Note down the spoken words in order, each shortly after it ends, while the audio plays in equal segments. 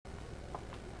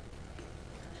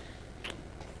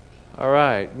All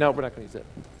right. No, we're not going to use it.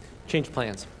 Change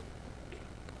plans.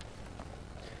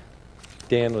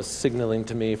 Dan was signaling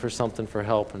to me for something for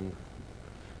help, and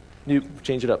you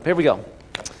change it up. Here we go.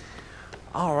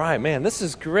 All right, man, this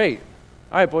is great.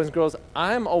 All right, boys and girls,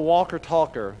 I'm a walker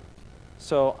talker,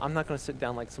 so I'm not going to sit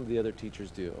down like some of the other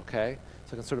teachers do, okay?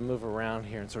 So I can sort of move around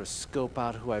here and sort of scope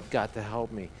out who I've got to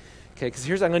help me. Okay, because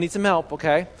I'm going to need some help,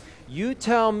 okay? You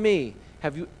tell me,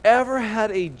 have you ever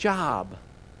had a job,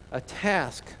 a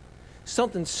task,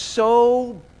 something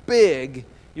so big,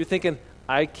 you're thinking,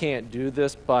 I can't do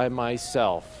this by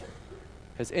myself?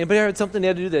 Has anybody ever had something they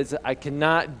had to do that says, I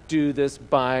cannot do this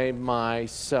by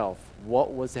myself?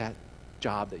 What was that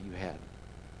job that you had?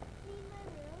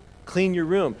 Clean your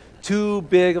room. Too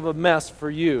big of a mess for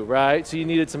you, right? So you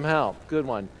needed some help. Good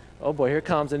one. Oh boy, here it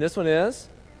comes. And this one is?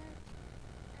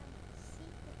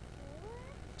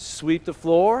 Sweep the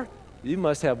floor. You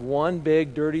must have one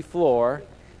big dirty floor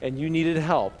and you needed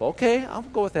help. Okay, I'll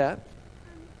go with that.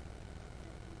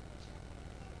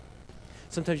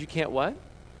 Sometimes you can't what?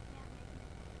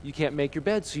 You can't make your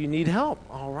bed, so you need help.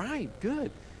 All right,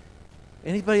 good.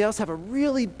 Anybody else have a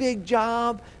really big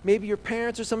job? Maybe your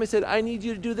parents or somebody said, I need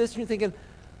you to do this. And you're thinking,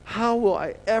 how will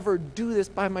I ever do this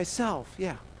by myself?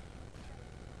 Yeah.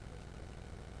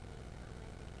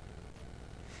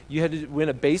 You had to win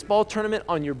a baseball tournament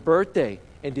on your birthday.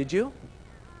 And did you?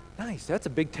 Nice. That's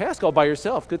a big task all by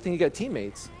yourself. Good thing you got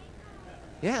teammates.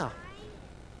 Yeah.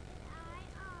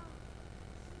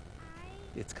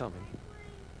 It's coming.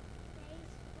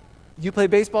 You play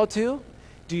baseball too?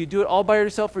 Do you do it all by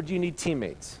yourself or do you need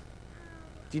teammates?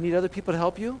 Do you need other people to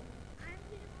help you?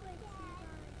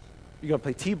 You're going to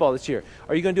play t-ball this year.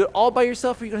 Are you going to do it all by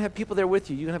yourself or are you going to have people there with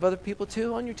you? You going to have other people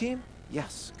too on your team?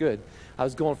 Yes, good. I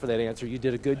was going for that answer. You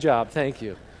did a good job. Thank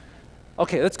you.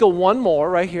 Okay, let's go one more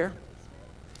right here.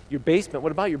 Your basement.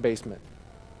 What about your basement?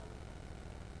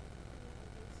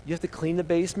 You have to clean the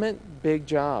basement? Big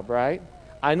job, right?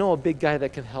 I know a big guy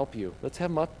that can help you. Let's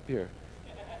have him up here.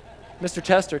 Mr.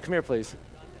 Tester, come here, please.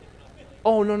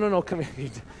 Oh, no, come here.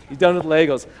 He's done with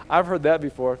Legos. I've heard that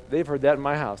before. They've heard that in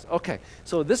my house. Okay,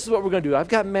 so this is what we're going to do. I've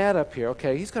got Matt up here,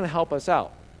 okay? He's going to help us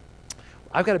out.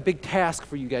 I've got a big task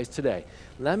for you guys today.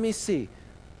 Let me see.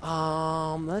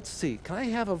 Let's see. Can I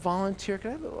have a volunteer? Can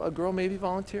I have a girl maybe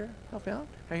volunteer? Help me out?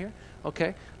 Right here?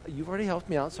 Okay. You've already helped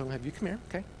me out, so I'm going to have you come here,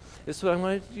 okay? This is what I'm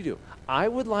going to do. I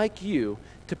would like you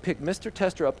to pick Mr.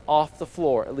 Tester up off the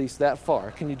floor, at least that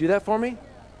far. Can you do that for me?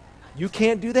 You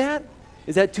can't do that?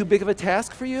 Is that too big of a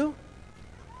task for you?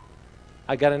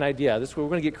 I got an idea. This is where we're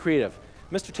going to get creative.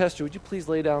 Mr. Tester, would you please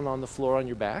lay down on the floor on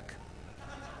your back?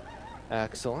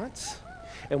 Excellent.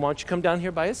 And why don't you come down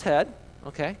here by his head?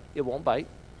 Okay, it won't bite.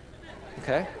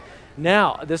 Okay.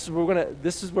 Now, this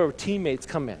is where teammates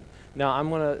come in. Now, I'm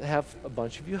going to have a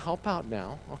bunch of you help out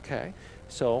now. Okay.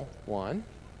 So, 1,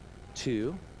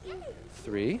 2,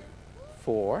 3,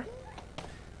 4.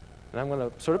 And I'm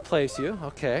going to sort of place you.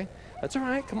 Okay. That's all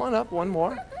right. Come on up. One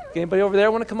more. Anybody over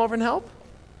there want to come over and help?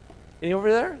 Any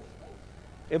over there?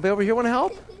 Anybody over here want to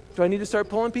help? Do I need to start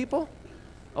pulling people?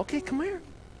 Okay, come here.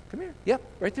 Come here. Yep,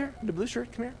 right there. The blue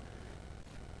shirt. Come here.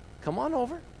 Come on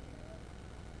over.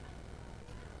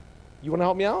 You want to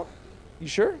help me out? You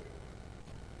sure?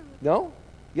 No?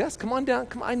 Yes, come on down.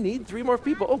 Come on. I need 3 more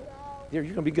people. Oh, here,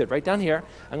 you're going to be good. Right down here.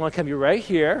 I'm going to come you right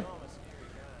here.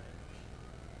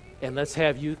 And let's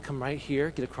have you come right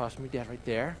here. Get across from your dad right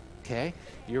there. Okay.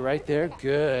 You're right there.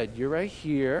 Good. You're right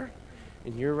here.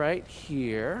 And you're right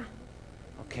here.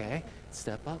 Okay.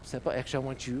 Step up. Step up. Actually, I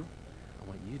want you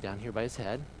down here by his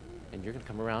head. And you're going to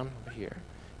come around over here.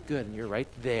 Good. And you're right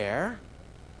there.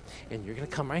 And you're going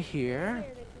to come right here.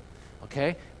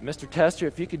 Okay. Mr. Tester,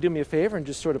 if you could do me a favor and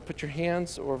just sort of put your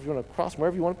hands, or if you want to cross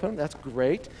wherever you want to put them, that's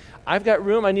great. I've got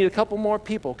room. I need a couple more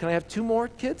people. Can I have 2 more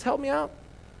kids help me out?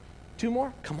 2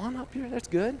 more? Come on up here. That's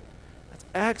good. That's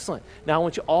excellent. Now, I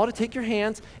want you all to take your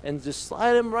hands and just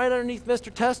slide them right underneath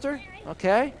Mr. Tester.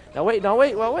 Okay? Now, wait.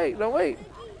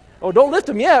 Oh, don't lift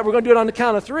them yet. We're going to do it on the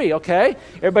count of 3, okay?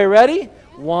 Everybody ready?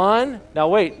 1. Now,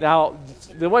 wait. Now,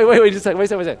 wait just a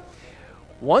second.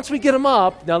 Once we get him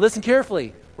up, now listen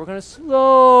carefully. We're going to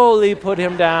slowly put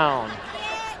him down.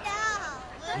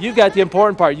 You got the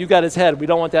important part. You got his head. We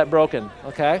don't want that broken,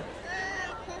 okay?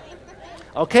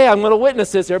 Okay, I'm going to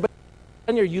witness this. Everybody,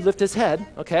 you lift his head,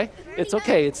 okay? It's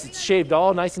okay. It's shaved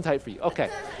all nice and tight for you.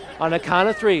 Okay. On the count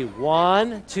of 3.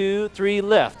 1, 2, 3,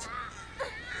 lift.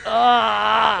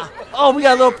 Oh, we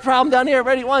got a little problem down here.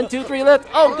 Ready? 1, 2, 3, lift.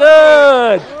 Oh,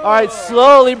 good. All right,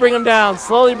 slowly bring him down.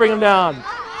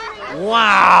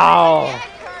 Wow.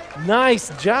 Nice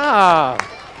job.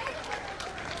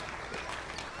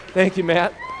 Thank you,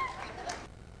 Matt.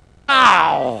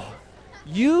 Wow.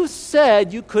 You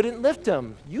said you couldn't lift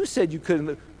him. You said you couldn't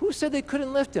lift. Who said they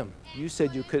couldn't lift him? You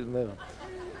said you couldn't lift him.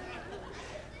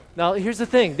 Now, here's the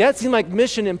thing. That seemed like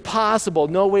mission impossible.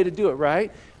 No way to do it,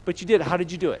 right? But you did it. How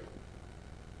did you do it?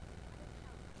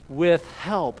 With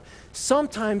help.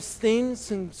 Sometimes things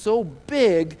seem so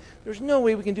big, there's no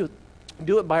way we can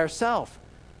do it by ourselves.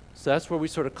 So that's where we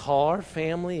sort of call our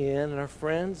family in and our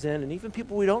friends in and even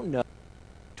people we don't know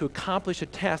to accomplish a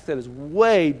task that is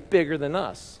way bigger than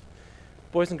us.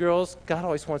 Boys and girls, God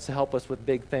always wants to help us with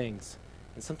big things.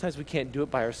 And sometimes we can't do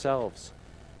it by ourselves.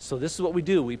 So this is what we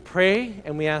do. We pray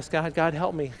and we ask God, God,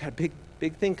 help me. I got a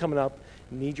big thing coming up.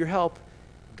 Need your help.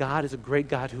 God is a great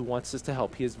God who wants us to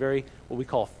help. He is very, what we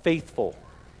call, faithful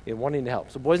in wanting to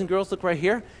help. So boys and girls, look right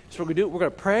here. So what we're going to do, we're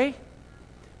going to pray.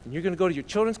 And you're going to go to your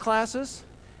children's classes.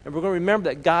 And we're going to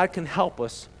remember that God can help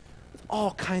us with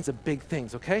all kinds of big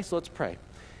things, okay? So let's pray.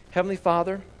 Heavenly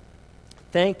Father,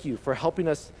 thank you for helping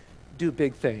us do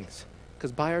big things.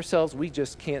 Because by ourselves, we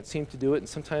just can't seem to do it, and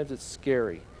sometimes it's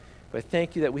scary. But I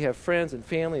thank you that we have friends and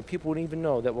family and people we don't even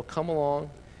know that will come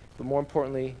along. But more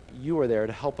importantly, you are there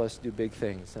to help us do big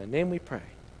things. In the name we pray.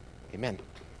 Amen.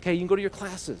 Okay, you can go to your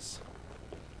classes.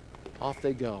 Off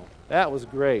they go. That was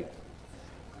great.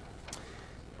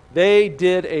 They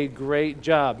did a great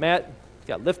job. Matt, you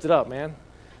got lifted up, man.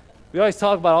 We always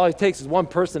talk about all it takes is one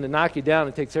person to knock you down.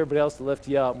 It takes everybody else to lift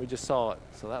you up, and we just saw it.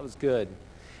 So that was good.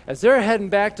 As they're heading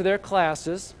back to their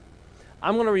classes,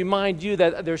 I'm going to remind you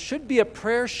that there should be a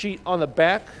prayer sheet on the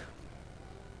back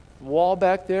wall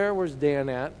back there. Where's Dan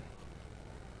at?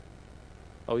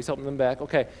 Oh, he's helping them back.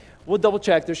 Okay, we'll double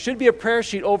check. There should be a prayer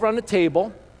sheet over on the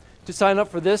table to sign up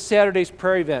for this Saturday's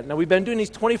prayer event. Now, we've been doing these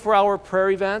 24-hour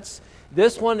prayer events.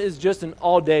 This one is just an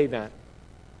all-day event.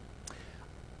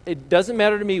 It doesn't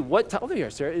matter to me what time. Oh, there you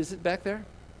are, Sarah. Is it back there?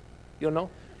 You don't know?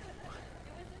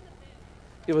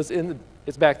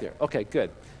 It's back there. Okay, good.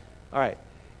 All right.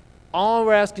 All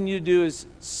we're asking you to do is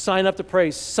sign up to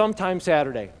pray sometime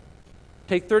Saturday.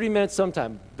 Take 30 minutes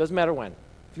sometime. Doesn't matter when.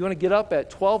 If you want to get up at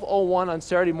 12:01 on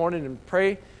Saturday morning and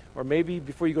pray, or maybe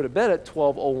before you go to bed at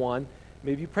 12:01,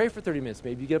 maybe you pray for 30 minutes.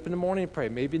 Maybe you get up in the morning and pray.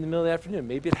 Maybe in the middle of the afternoon.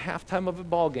 Maybe at halftime of a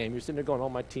ball game. You're sitting there going, oh,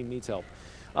 my team needs help.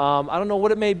 I don't know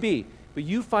what it may be. But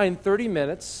you find 30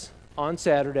 minutes on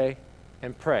Saturday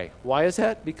and pray. Why is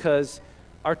that? Because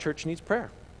our church needs prayer.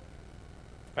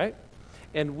 Right?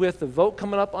 And with the vote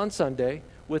coming up on Sunday,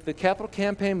 with the capital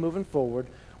campaign moving forward,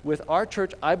 with our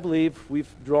church, I believe we've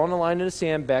drawn a line in the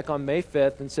sand back on May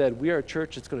 5th and said, we are a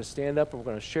church that's going to stand up and we're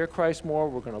going to share Christ more,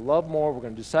 we're going to love more, we're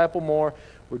going to disciple more.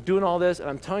 We're doing all this, and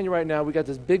I'm telling you right now, we got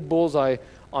this big bullseye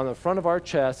on the front of our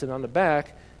chest and on the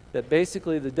back that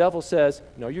basically the devil says,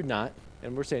 no, you're not.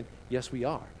 And we're saying, yes, we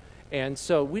are. And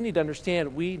so we need to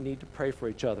understand we need to pray for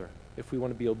each other if we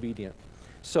want to be obedient.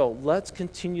 So let's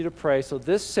continue to pray. So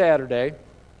this Saturday,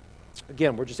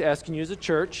 again, we're just asking you as a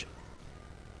church.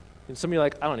 And some of you are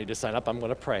like, I don't need to sign up. I'm going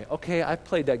to pray. Okay, I've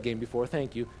played that game before.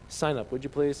 Thank you. Sign up, would you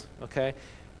please? Okay.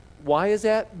 Why is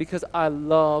that? Because I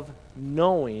love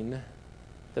knowing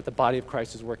that the body of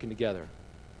Christ is working together.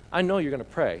 I know you're going to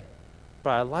pray,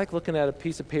 but I like looking at a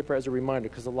piece of paper as a reminder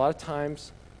because a lot of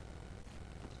times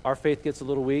our faith gets a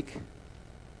little weak,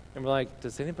 and we're like,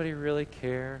 does anybody really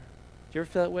care? Do you ever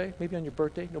feel that way? Maybe on your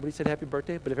birthday, nobody said happy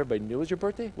birthday, but if everybody knew it was your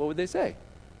birthday, what would they say?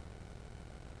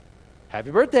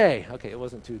 Happy birthday. Okay, it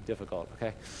wasn't too difficult,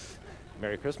 okay?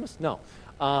 Merry Christmas? No.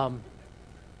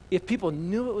 If people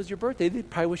knew it was your birthday, they'd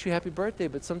probably wish you happy birthday,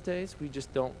 but some days we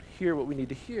just don't hear what we need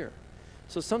to hear.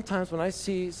 So sometimes when I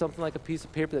see something like a piece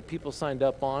of paper that people signed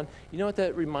up on, you know what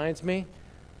that reminds me?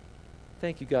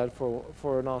 Thank you, God,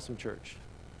 for an awesome church.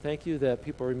 Thank you that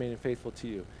people are remaining faithful to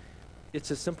you.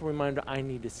 It's a simple reminder I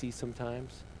need to see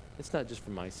sometimes. It's not just for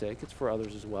my sake, it's for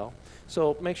others as well.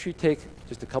 So make sure you take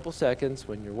just a couple seconds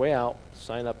when you're way out,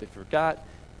 sign up if you forgot,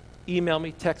 email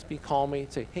me, text me, call me,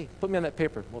 say, hey, put me on that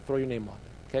paper. We'll throw your name on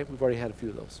it. Okay? We've already had a few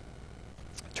of those.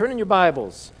 Turn in your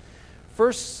Bibles.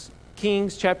 1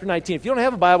 Kings chapter 19. If you don't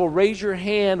have a Bible, raise your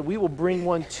hand. We will bring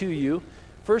one to you.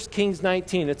 1 Kings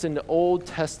 19. It's in the Old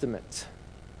Testament.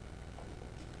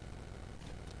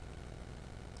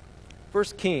 1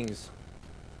 Kings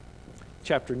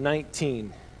chapter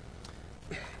 19.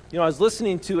 You know, I was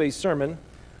listening to a sermon,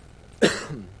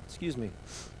 excuse me,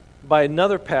 by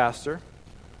another pastor,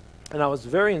 and I was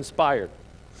very inspired.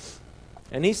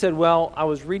 And he said, well, I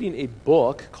was reading a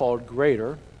book called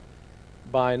Greater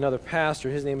by another pastor.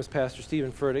 His name is Pastor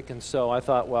Stephen Furtick, and so I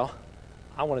thought, well,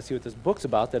 I want to see what this book's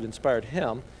about that inspired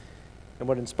him. And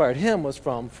what inspired him was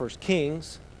from 1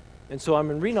 Kings. And so I'm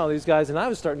reading all these guys, and I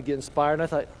was starting to get inspired, and I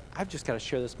thought, I've just got to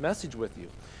share this message with you.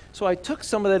 So I took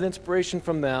some of that inspiration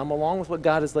from them, along with what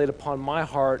God has laid upon my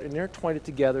heart, and intertwined it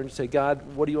together and say, God,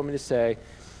 what do you want me to say?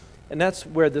 And that's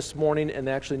where this morning and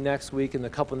actually next week and a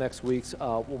couple next weeks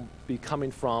will be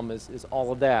coming from is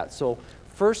all of that. So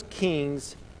 1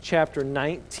 Kings chapter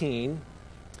 19,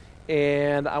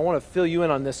 and I want to fill you in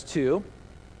on this too.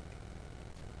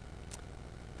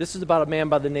 This is about a man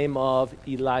by the name of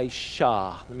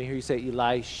Elisha. Let me hear you say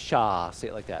Elisha. Say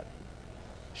it like that.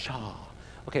 Shah.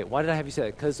 Okay, why did I have you say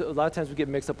that? Because a lot of times we get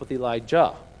mixed up with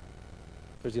Elijah.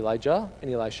 There's Elijah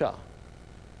and Elisha.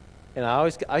 And I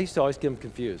used to always get them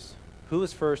confused. Who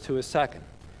is first, who is second?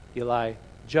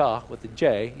 Elijah with a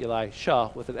J, Elisha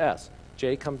with an S.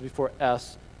 J comes before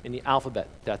S in the alphabet.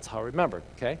 That's how I remembered,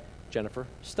 okay? Jenny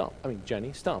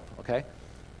Stump, okay?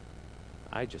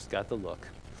 I just got the look.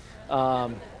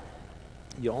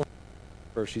 You only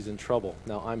first, she's in trouble.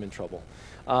 Now I'm in trouble.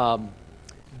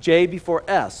 J before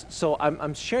S. So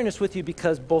I'm sharing this with you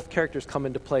because both characters come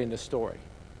into play in this story.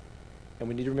 And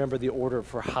we need to remember the order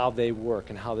for how they work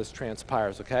and how this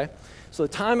transpires, okay? So the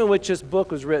time in which this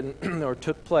book was written or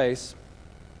took place,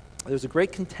 there was a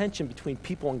great contention between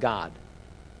people and God.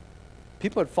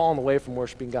 People had fallen away from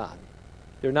worshiping God.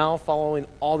 They're now following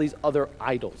all these other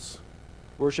idols,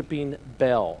 worshiping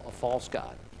Baal, a false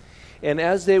god. And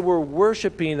as they were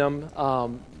worshiping them,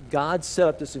 God set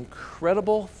up this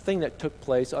incredible thing that took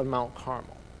place on Mount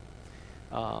Carmel.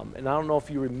 And I don't know if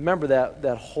you remember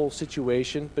that whole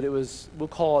situation, but it was, we'll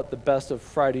call it the best of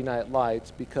Friday Night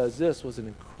Lights, because this was an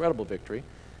incredible victory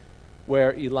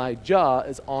where Elijah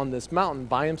is on this mountain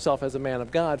by himself as a man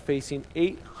of God facing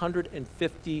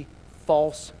 850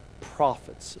 false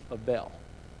prophets of Baal.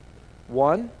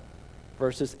 1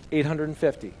 versus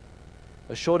 850.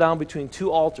 A showdown between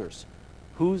two altars.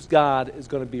 Whose God is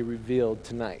going to be revealed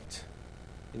tonight?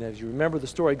 And as you remember, the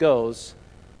story goes,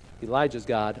 Elijah's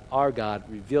God, our God,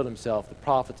 revealed himself. The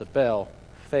prophets of Baal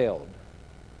failed.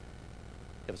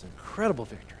 It was an incredible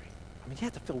victory. I mean, you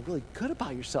have to feel really good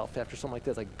about yourself after something like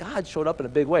this. Like, God showed up in a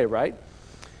big way, right?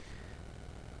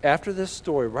 After this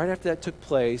story, right after that took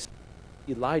place,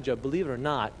 Elijah, believe it or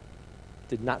not,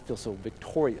 did not feel so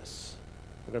victorious.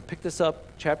 We're going to pick this up,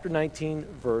 chapter 19,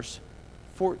 verse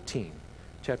 14.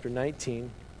 Chapter 19,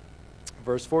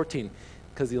 verse 14.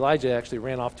 Because Elijah actually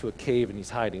ran off to a cave and he's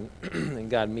hiding, and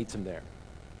God meets him there.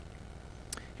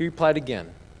 He replied again.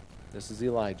 This is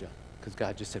Elijah, because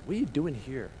God just said, what are you doing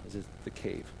here? This is the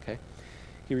cave, okay?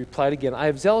 He replied again, I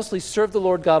have zealously served the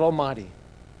Lord God Almighty,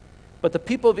 but the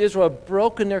people of Israel have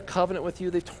broken their covenant with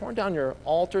you. They've torn down your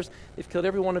altars. They've killed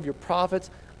every one of your prophets.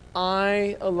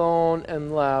 I alone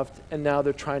am left, and now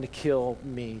they're trying to kill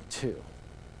me too.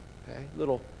 Okay,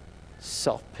 little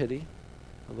self-pity.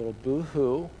 A little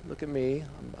boo-hoo. Look at me.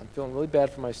 I'm feeling really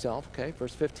bad for myself. Okay,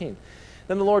 verse 15.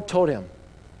 Then the Lord told him,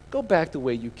 go back the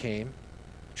way you came.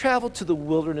 Travel to the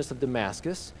wilderness of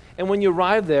Damascus. And when you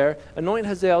arrive there, anoint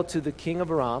Hazael to the king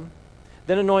of Aram.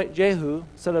 Then anoint Jehu,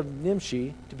 son of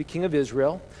Nimshi, to be king of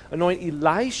Israel. Anoint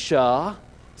Elisha,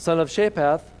 son of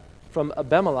Shaphat, from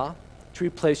Abimelech, to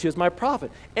replace you as my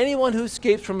prophet. Anyone who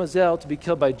escapes from Hazael to be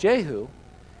killed by Jehu,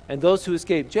 and those who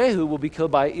escape Jehu will be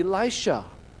killed by Elisha.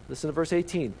 Listen to verse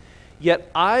 18.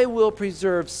 Yet I will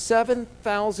preserve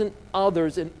 7,000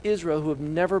 others in Israel who have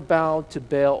never bowed to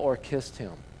Baal or kissed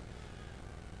him.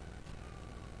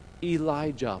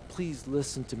 Elijah, please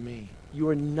listen to me. You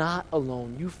are not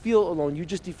alone. You feel alone. You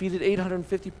just defeated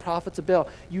 850 prophets of Baal.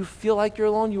 You feel like you're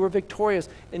alone. You were victorious,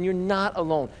 and you're not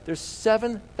alone. There's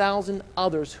 7,000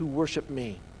 others who worship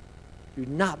me. You're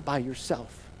not by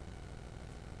yourself.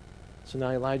 So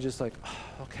now Elijah's like,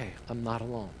 oh, okay, I'm not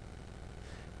alone.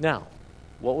 Now,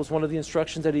 what was one of the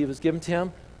instructions that he was given to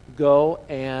him? Go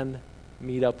and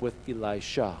meet up with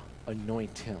Elisha.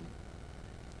 Anoint him.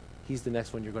 He's the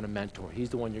next one you're going to mentor. He's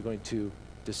the one you're going to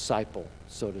disciple,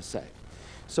 so to say.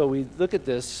 So we look at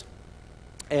this,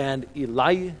 and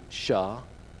Elisha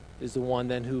is the one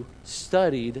then who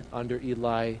studied under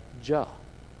Elijah.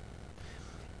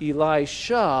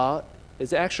 Elisha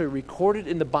is actually recorded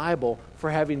in the Bible for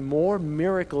having more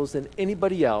miracles than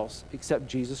anybody else except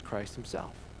Jesus Christ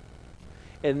himself.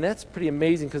 And that's pretty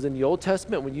amazing, because in the Old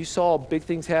Testament, when you saw big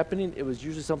things happening, it was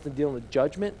usually something dealing with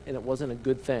judgment, and it wasn't a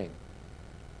good thing.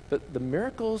 But the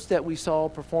miracles that we saw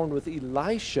performed with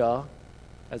Elisha,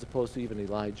 as opposed to even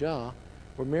Elijah,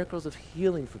 were miracles of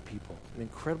healing for people and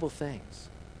incredible things.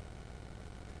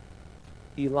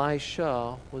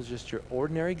 Elisha was just your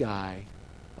ordinary guy,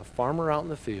 a farmer out in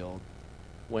the field,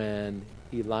 when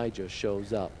Elijah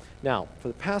shows up. Now, for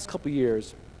the past couple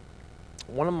years,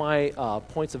 one of my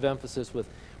points of emphasis with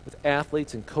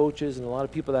athletes and coaches and a lot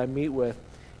of people that I meet with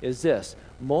is this.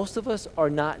 Most of us are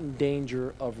not in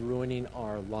danger of ruining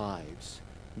our lives.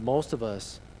 most of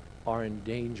us are in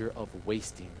danger of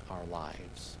wasting our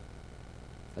lives.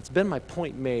 That's been my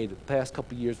point made the past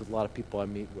couple of years with a lot of people I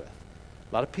meet with.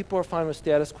 A lot of people are fine with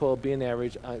status quo, being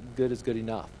average, good is good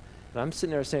enough. And I'm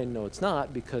sitting there saying, no, it's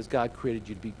not, because God created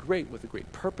you to be great with a great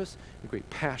purpose and great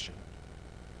passion.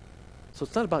 So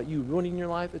it's not about you ruining your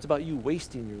life, it's about you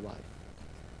wasting your life.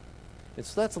 And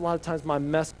so that's a lot of times my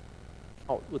message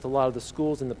with a lot of the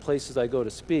schools and the places I go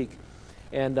to speak.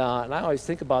 And I always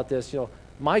think about this,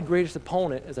 my greatest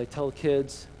opponent, as I tell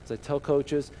kids, as I tell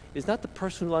coaches, is not the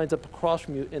person who lines up across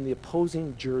from you in the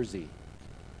opposing jersey.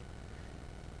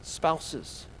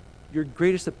 Spouses, your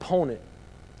greatest opponent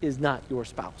is not your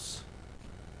spouse.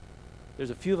 There's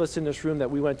a few of us in this room that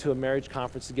we went to a marriage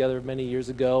conference together many years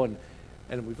ago,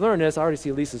 and we've learned this. I already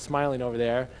see Lisa smiling over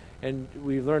there. And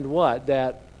we've learned what?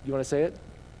 That, you want to say it?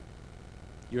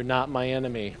 You're not my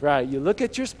enemy. Right. You look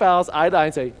at your spouse eye to eye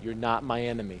and say, you're not my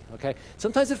enemy. Okay?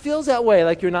 Sometimes it feels that way,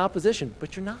 like you're in opposition,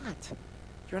 but you're not.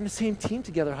 You're on the same team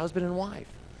together, husband and wife.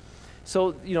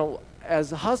 So,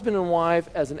 as a husband and wife,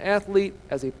 as an athlete,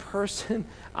 as a person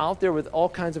out there with all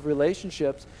kinds of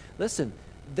relationships, listen,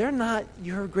 they're not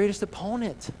your greatest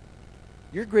opponent.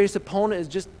 Your greatest opponent is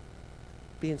just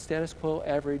being status quo,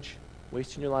 average,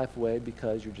 wasting your life away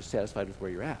because you're just satisfied with where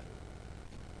you're at.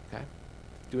 Okay?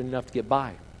 Doing enough to get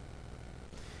by.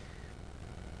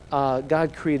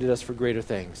 God created us for greater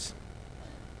things.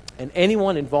 And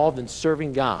anyone involved in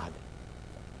serving God,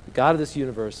 the God of this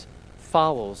universe,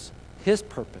 follows his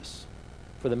purpose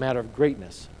for the matter of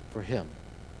greatness for him,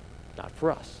 not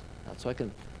for us. Not so I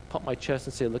can pump my chest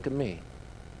and say, look at me.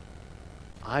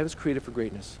 I was created for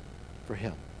greatness for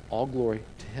him. All glory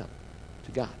to him,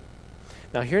 to God.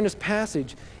 Now here in this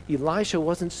passage, Elisha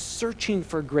wasn't searching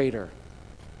for greater.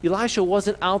 Elisha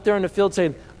wasn't out there in the field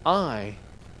saying, I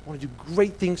want to do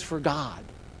great things for God.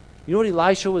 You know what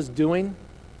Elisha was doing?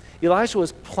 Elisha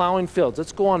was plowing fields.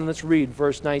 Let's go on and let's read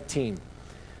verse 19.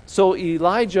 So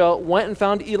Elijah went and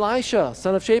found Elisha,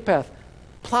 son of Shaphat,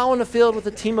 plowing a field with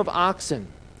a team of oxen.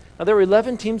 Now there were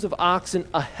 11 teams of oxen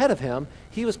ahead of him.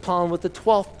 He was plowing with the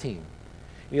 12th team.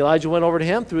 And Elijah went over to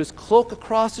him, threw his cloak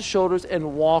across his shoulders,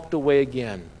 and walked away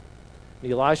again.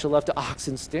 And Elisha left the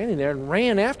oxen standing there and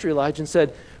ran after Elijah and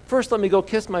said, first let me go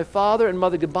kiss my father and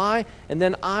mother goodbye, and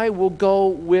then I will go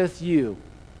with you.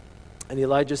 And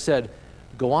Elijah said,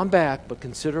 go on back, but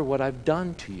consider what I've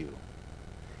done to you.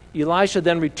 Elisha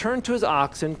then returned to his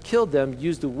oxen, killed them,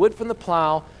 used the wood from the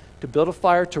plow to build a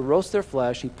fire to roast their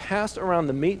flesh. He passed around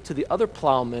the meat to the other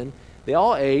plowmen. They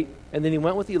all ate, and then he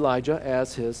went with Elijah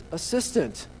as his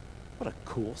assistant. What a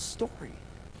cool story,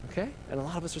 okay? And a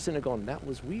lot of us are sitting there going, that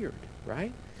was weird,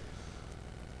 right?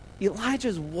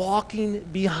 Elijah's walking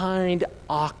behind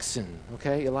oxen,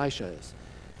 okay? Elisha is.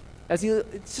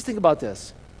 Just think about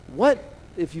this. What,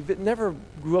 if you've never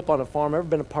grew up on a farm, ever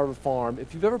been a part of a farm,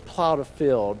 if you've ever plowed a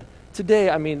field, today,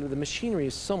 the machinery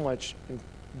is so much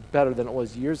better than it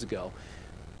was years ago.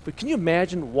 But can you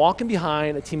imagine walking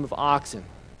behind a team of oxen?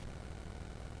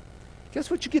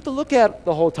 Guess what you get to look at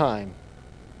the whole time?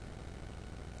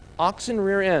 Oxen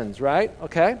rear ends, right?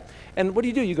 Okay? And what do?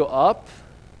 You go up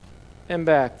and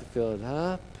back the field.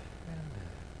 Up and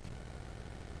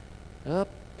back. Up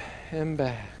and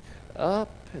back. Up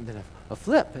and then a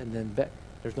flip and then back.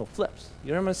 There's no flips.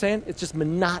 You know what I'm saying? It's just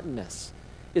monotonous.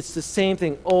 It's the same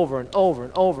thing over and over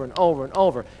and over and over and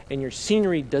over. And your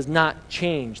scenery does not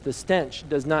change. The stench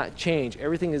does not change.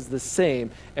 Everything is the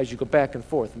same as you go back and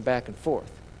forth and back and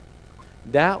forth.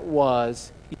 That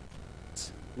was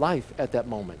life at that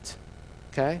moment.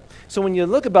 Okay? So when you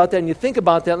look about that and you think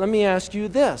about that, let me ask you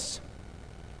this.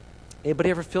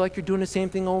 Anybody ever feel like you're doing the same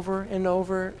thing over and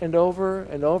over and over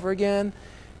and over again?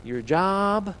 Your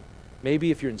job,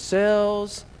 maybe if you're in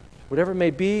sales, whatever it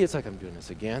may be, it's like I'm doing this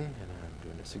again and I'm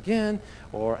doing this again,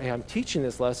 or hey, I'm teaching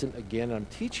this lesson again and I'm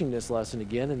teaching this lesson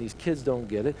again and these kids don't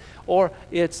get it, or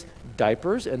it's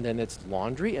diapers and then it's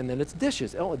laundry and then it's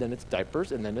dishes. Oh, and then it's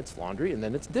diapers and then it's laundry and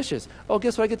then it's dishes. Oh,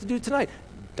 guess what I get to do tonight?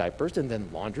 Diapers and then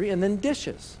laundry and then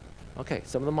dishes. Okay,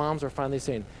 some of the moms are finally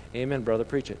saying, amen, brother,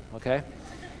 preach it, okay?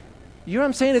 You know what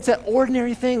I'm saying? It's that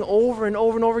ordinary thing over and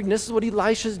over and over again. This is what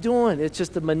Elisha's doing. It's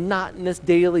just a monotonous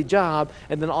daily job.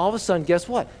 And then all of a sudden, guess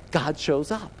what? God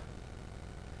shows up.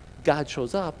 God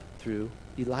shows up through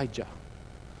Elijah.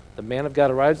 The man of God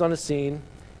arrives on the scene,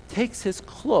 takes his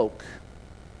cloak,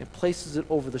 and places it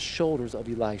over the shoulders of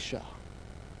Elisha.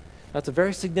 That's a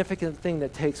very significant thing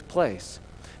that takes place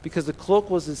because the cloak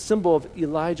was a symbol of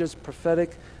Elijah's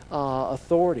prophetic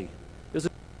authority. It was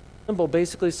a symbol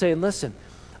basically saying, listen,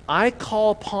 I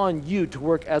call upon you to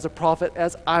work as a prophet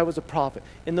as I was a prophet.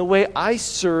 In the way I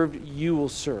served, you will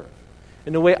serve.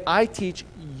 In the way I teach,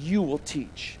 you will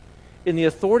teach. In the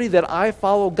authority that I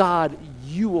follow God,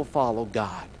 you will follow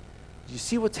God. Do you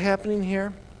see what's happening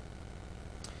here?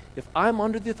 If I'm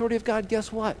under the authority of God,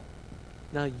 guess what?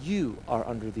 Now you are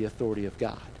under the authority of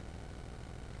God.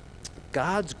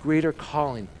 God's greater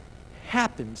calling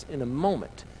happens in a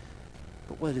moment.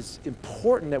 But what is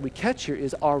important that we catch here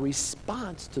is our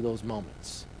response to those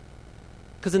moments.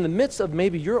 Because in the midst of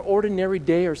maybe your ordinary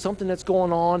day or something that's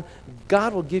going on,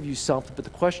 God will give you something, but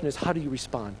the question is, how do you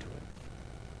respond to it?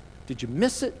 Did you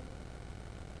miss it?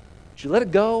 Did you let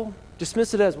it go?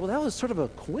 Dismiss it as, well, that was sort of a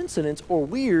coincidence or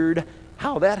weird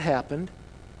how that happened,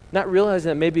 not realizing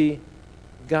that maybe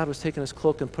God was taking his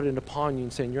cloak and putting it upon you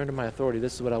and saying, you're under my authority,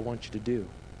 this is what I want you to do.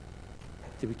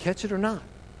 Did we catch it or not?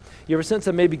 You ever sense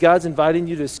that maybe God's inviting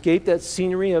you to escape that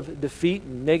scenery of defeat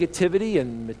and negativity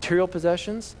and material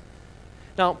possessions?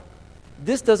 Now,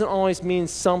 this doesn't always mean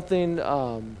something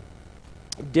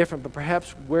different, but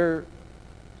perhaps where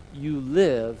you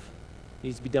live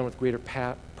needs to be done with greater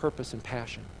purpose and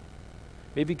passion.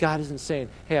 Maybe God isn't saying,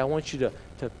 hey, I want you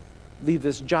to leave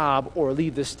this job or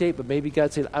leave this state, but maybe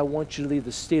God said, I want you to leave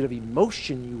the state of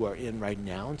emotion you are in right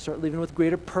now and start living with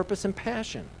greater purpose and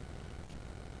passion.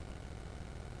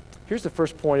 Here's the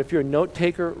first point. If you're a note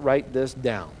taker, write this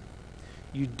down.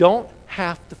 You don't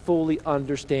have to fully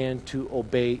understand to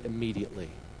obey immediately.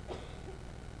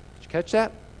 Did you catch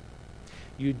that?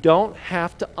 You don't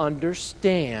have to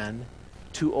understand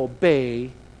to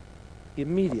obey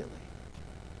immediately.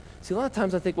 See, a lot of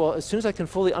times I think, well, as soon as I can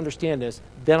fully understand this,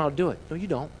 then I'll do it. No, you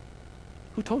don't.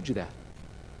 Who told you that?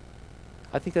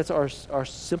 I think that's our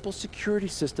simple security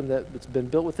system that's been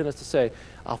built within us to say,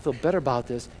 I'll feel better about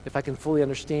this if I can fully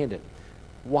understand it.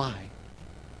 Why?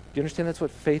 Do you understand that's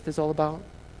what faith is all about?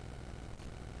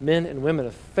 Men and women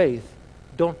of faith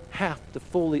don't have to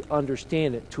fully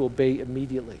understand it to obey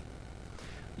immediately.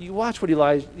 You watch what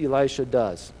Elisha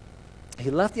does. He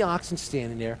left the oxen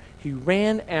standing there. He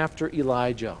ran after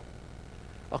Elijah.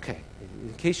 Okay,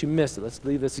 in case you missed it, let's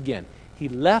leave this again. He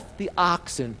left the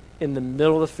oxen in the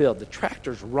middle of the field. The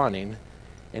tractor's running,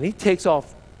 and he takes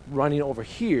off running over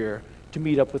here to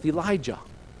meet up with Elijah.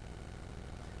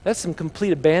 That's some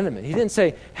complete abandonment. He didn't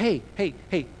say, hey,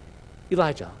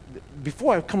 Elijah,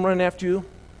 before I come running after you,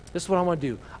 this is what I want to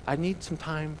do. I need some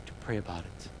time to pray about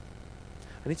it.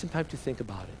 I need some time to think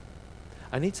about it.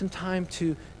 I need some time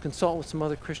to consult with some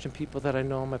other Christian people that I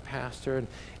know, my pastor,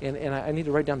 and I need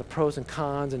to write down the pros and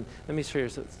cons, and let me share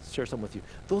something with you.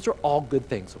 Those are all good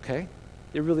things, okay?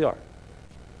 They really are.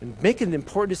 And making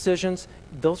important decisions,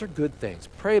 those are good things.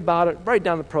 Pray about it, write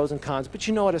down the pros and cons, but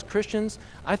you know what, as Christians,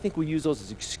 I think we use those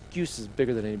as excuses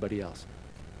bigger than anybody else.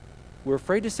 We're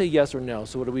afraid to say yes or no,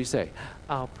 so what do we say?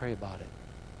 I'll pray about it.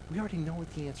 We already know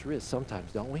what the answer is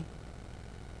sometimes, don't we?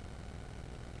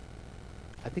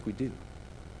 I think we do.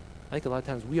 I think a lot of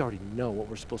times we already know what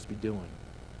we're supposed to be doing.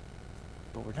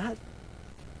 But we're not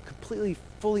completely,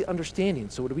 fully understanding,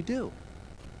 so what do we do?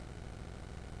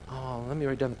 Oh, let me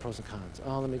write down the pros and cons.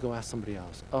 Oh, let me go ask somebody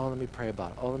else. Oh, let me pray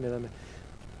about it. Oh, let me.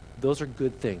 Those are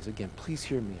good things. Again, please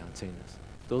hear me on saying this.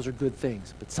 Those are good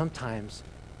things. But sometimes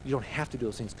you don't have to do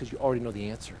those things because you already know the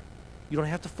answer. You don't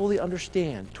have to fully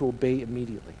understand to obey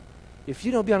immediately. If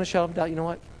you don't beyond a shadow of a doubt, you know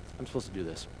what? I'm supposed to do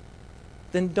this.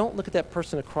 Then don't look at that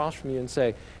person across from you and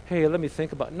say, hey, let me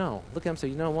think about it. No, look at them and say,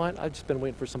 you know what? I've just been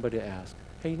waiting for somebody to ask.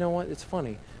 Hey, you know what? It's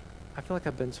funny. I feel like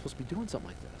I've been supposed to be doing something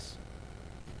like this.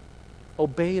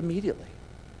 Obey immediately.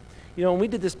 You know, when we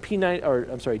did this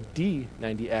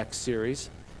D90X series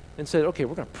and said, okay,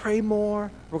 we're going to pray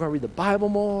more, we're going to read the Bible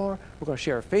more, we're going to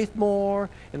share our faith more,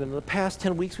 and then in the past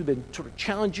 10 weeks we've been sort of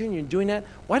challenging you and doing that.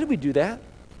 Why did we do that?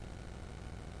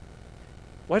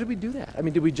 Why did we do that? I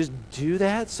mean, did we just do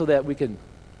that so that we can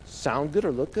sound good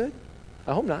or look good?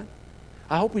 I hope not.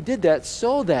 I hope we did that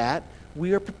so that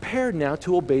we are prepared now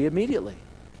to obey immediately.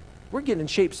 We're getting in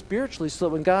shape spiritually so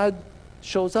that when God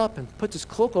shows up and puts his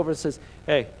cloak over and says,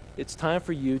 hey, it's time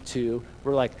for you to,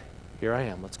 we're like, here I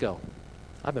am, let's go.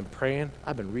 I've been praying,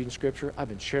 I've been reading scripture, I've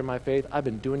been sharing my faith, I've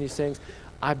been doing these things,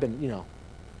 I've been,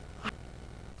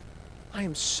 I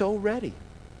am so ready.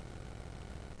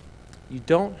 You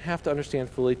don't have to understand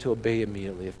fully to obey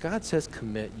immediately. If God says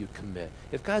commit, you commit.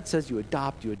 If God says you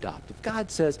adopt, you adopt. If God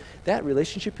says that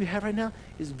relationship you have right now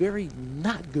is very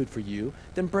not good for you,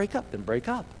 then break up,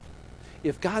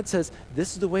 If God says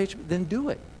this is the way, then do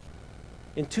it.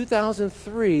 In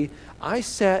 2003, I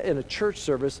sat in a church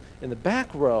service in the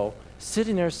back row,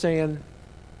 sitting there saying,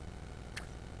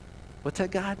 what's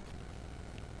that, God?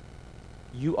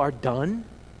 You are done?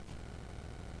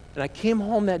 And I came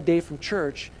home that day from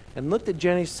church and looked at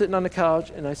Jenny sitting on the couch,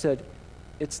 and I said,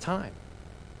 it's time.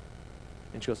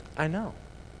 And she goes, I know.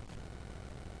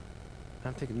 And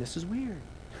I'm thinking, this is weird.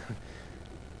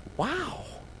 Wow.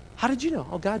 How did you know?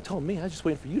 Oh, God told me. I was just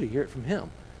waiting for you to hear it from him.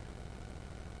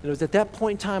 And it was at that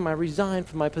point in time I resigned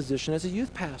from my position as a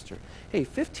youth pastor. Hey,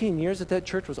 15 years at that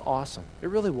church was awesome. It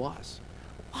really was.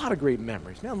 A lot of great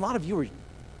memories. Man, a lot of you were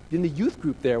in the youth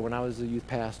group there when I was a youth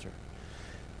pastor.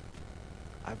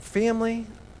 I have family.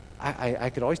 I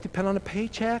could always depend on a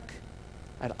paycheck.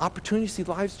 I had opportunity to see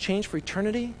lives change for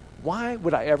eternity. Why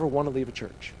would I ever want to leave a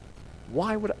church?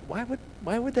 Why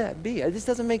would that be? It just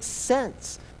doesn't make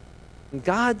sense. When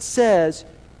God says,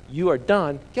 you are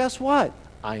done, guess what?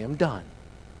 I am done.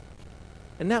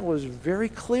 And that was very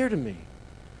clear to me.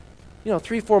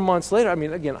 3-4 months later,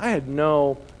 again, I had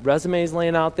no resumes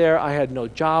laying out there. I had no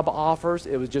job offers.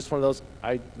 It was just one of those,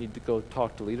 I need to go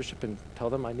talk to leadership and tell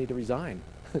them I need to resign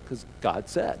because God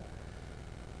said.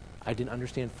 I didn't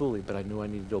understand fully, but I knew I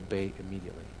needed to obey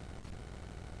immediately.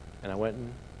 And I went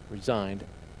and resigned,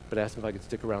 but asked them if I could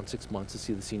stick around 6 months to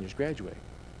see the seniors graduate.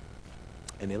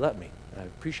 And they let me, and I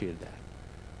appreciated that.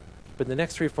 But the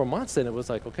next 3 or 4 months, then it was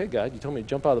like, okay, God, you told me to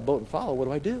jump out of the boat and follow. What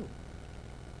do I do?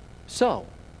 So,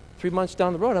 3 months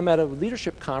down the road, I'm at a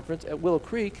leadership conference at Willow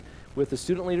Creek with the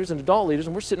student leaders and adult leaders,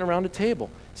 and we're sitting around a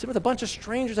table, sitting with a bunch of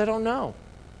strangers I don't know.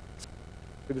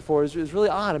 Before, it was really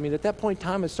odd. At that point in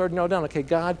time, I started to narrow down, okay,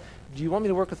 God, do you want me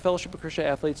to work with Fellowship of Christian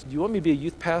Athletes? Do you want me to be a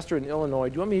youth pastor in Illinois?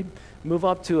 Do you want me to move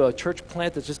up to a church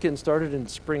plant that's just getting started in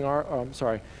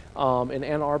in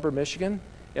Ann Arbor, Michigan?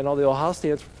 And all the Ohio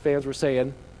State fans were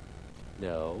saying,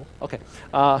 no. Okay,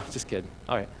 just kidding.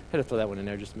 All right, I had to throw that one in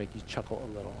there just to make you chuckle a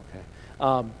little,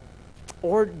 okay.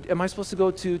 Or am I supposed to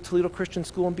go to Toledo Christian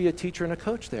School and be a teacher and a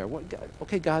coach there?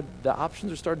 Okay, God, the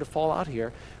options are starting to fall out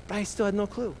here, but I still had no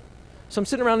clue. So I'm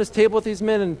sitting around this table with these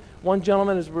men, and one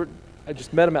gentleman, I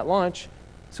just met him at lunch.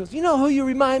 He goes, you know who you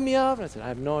remind me of? And I said, I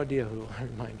have no idea who I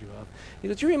remind you of. He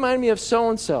goes, you remind me of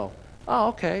so-and-so. Oh,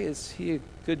 okay. Is he a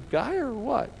good guy or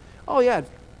what? Oh, yeah,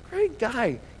 great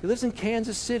guy. He lives in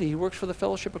Kansas City. He works for the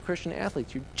Fellowship of Christian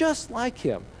Athletes. You're just like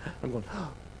him. I'm going,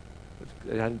 oh.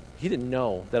 He didn't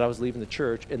know that I was leaving the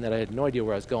church and that I had no idea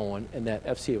where I was going and that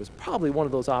FCA was probably one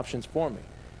of those options for me.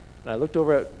 And I looked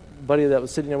over at a buddy that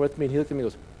was sitting there with me, and he looked at me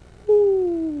and goes,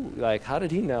 ooh, like, how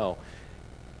did he know?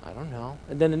 I don't know.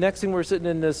 And then the next thing, we're sitting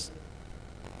in this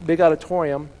big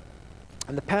auditorium,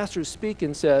 and the pastor who's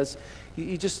speaking says,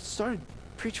 he just started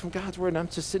preaching from God's word, and I'm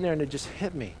just sitting there, and it just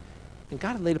hit me. And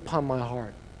God had laid upon my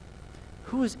heart,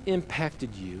 who has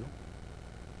impacted you?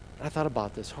 And I thought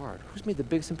about this hard. Who's made the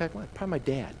biggest impact in my life? Probably my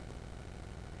dad.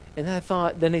 And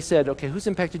then they said, okay, who's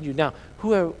impacted you? Now,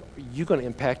 who are you going to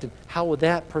impact, and how will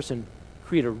that person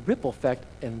create a ripple effect,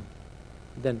 and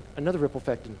then another ripple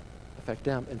effect, and affect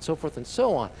them, and so forth and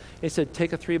so on. And he said,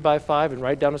 take a 3x5 and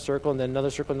write down a circle, and then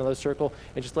another circle,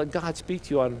 and just let God speak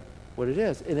to you on what it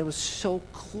is. And it was so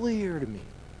clear to me.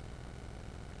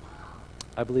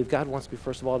 I believe God wants me,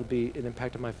 first of all, to be an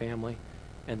impact on my family,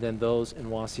 and then those in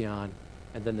Wauseon,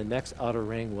 and then the next outer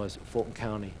ring was Fulton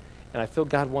County. And I feel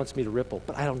God wants me to ripple,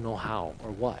 but I don't know how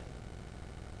or what.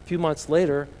 A few months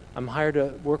later, I'm hired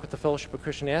to work with the Fellowship of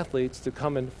Christian Athletes to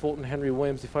come in Fulton, Henry,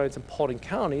 Williams, Defiance, and Paulding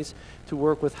counties to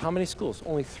work with how many schools?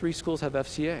 Only 3 schools have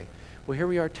FCA. Well, here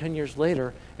we are 10 years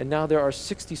later, and now there are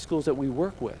 60 schools that we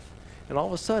work with. And all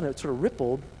of a sudden, it sort of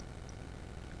rippled.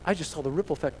 I just saw the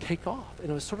ripple effect take off. And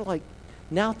it was sort of like,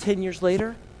 now 10 years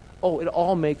later, oh, it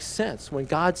all makes sense. When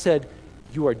God said,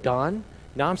 you are done,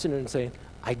 now I'm sitting there and saying,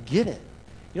 I get it.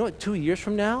 You know what, 2 years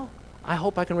from now, I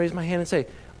hope I can raise my hand and say,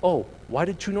 oh, why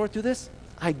did True North do this?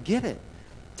 I get it.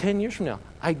 10 years from now,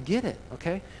 I get it,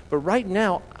 okay? But right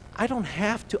now, I don't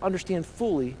have to understand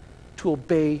fully to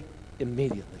obey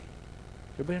immediately.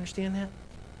 Everybody understand that?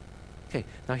 Okay,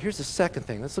 now here's the second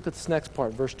thing. Let's look at this next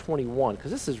part, verse 21,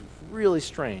 because this is really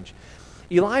strange.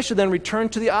 Elisha then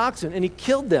returned to the oxen, and he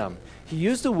killed them. He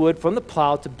used the wood from the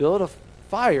plow to build a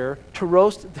fire to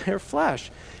roast their flesh.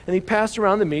 And he passed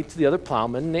around the meat to the other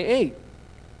plowmen, and they ate.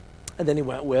 And then he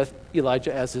went with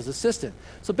Elijah as his assistant.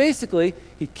 So basically,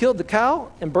 he killed the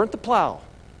cow and burnt the plow.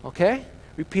 Okay?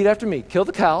 Repeat after me. Kill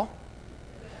the cow,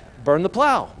 burn the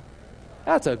plow.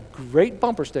 That's a great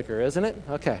bumper sticker, isn't it?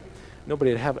 Okay.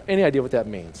 Nobody would have any idea what that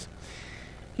means.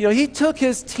 You know, he took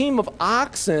his team of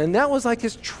oxen. That was like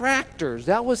his tractors.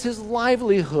 That was his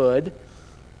livelihood.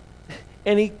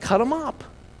 And he cut them up.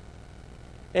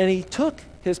 And he took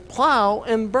his plow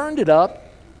and burned it up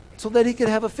so that he could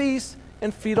have a feast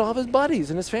and feed all of his buddies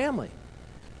and his family.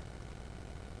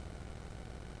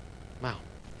 Wow.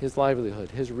 His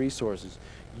livelihood, his resources.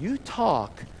 You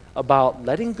talk about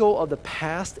letting go of the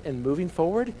past and moving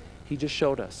forward, he just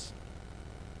showed us.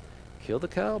 Kill the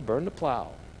cow, burn the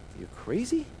plow. Are you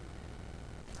crazy?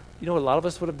 You know what a lot of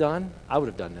us would have done? I would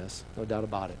have done this, no doubt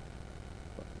about it.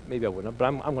 maybe I wouldn't have, but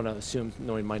I'm going to assume,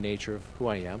 knowing my nature of who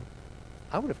I am,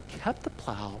 I would have kept the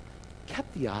plow,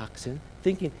 kept the oxen,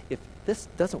 thinking if this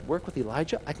doesn't work with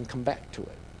Elijah, I can come back to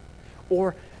it.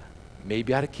 Or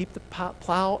maybe I ought to keep the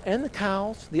plow and the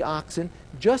cows, the oxen,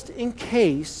 just in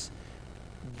case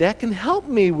that can help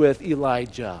me with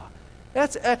Elijah.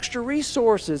 That's extra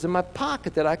resources in my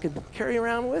pocket that I could carry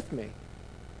around with me.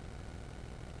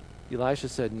 Elisha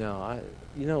said, no,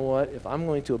 you know what? If I'm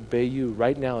going to obey you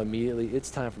right now immediately, it's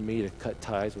time for me to cut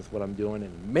ties with what I'm doing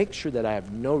and make sure that I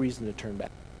have no reason to turn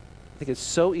back. I think it's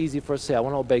so easy for us to say, I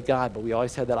want to obey God, but we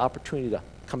always have that opportunity to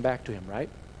come back to him, right?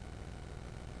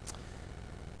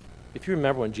 If you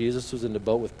remember when Jesus was in the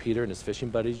boat with Peter and his fishing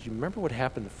buddies, you remember what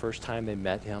happened the first time they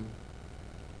met him?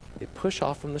 They push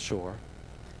off from the shore.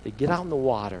 They get out in the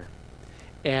water.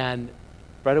 And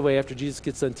right away after Jesus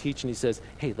gets done teaching, he says,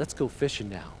 hey, let's go fishing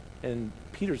now. And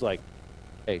Peter's like,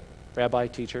 hey, rabbi,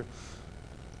 teacher,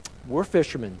 we're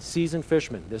fishermen, seasoned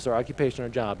fishermen. This is our occupation, our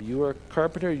job. You are a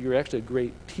carpenter. You're actually a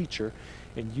great teacher,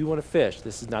 and you want to fish.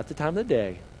 This is not the time of the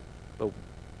day, but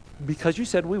because you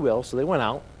said we will, so they went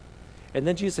out. And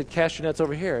then Jesus said, cast your nets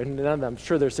over here. And then I'm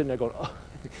sure they're sitting there going, oh,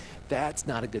 that's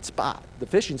not a good spot. The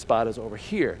fishing spot is over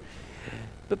here.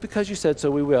 But because you said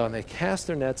so, we will. And they cast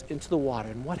their nets into the water.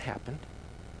 And what happened?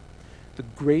 The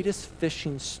greatest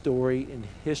fishing story in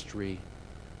history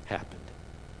happened.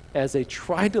 As they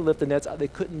tried to lift the nets out, they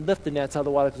couldn't lift the nets out of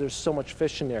the water because there's so much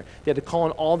fish in there. They had to call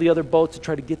on all the other boats to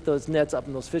try to get those nets up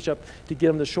and those fish up to get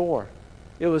them to shore.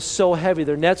 It was so heavy.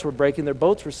 Their nets were breaking. Their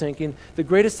boats were sinking. The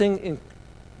greatest thing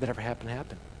that ever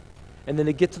happened. And then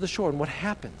they get to the shore, and what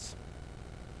happens?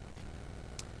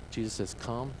 Jesus says,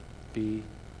 come, be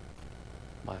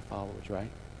my followers, right?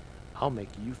 I'll make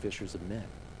you fishers of men.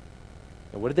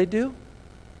 And what did they do?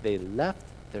 They left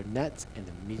their nets and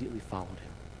immediately followed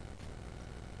him.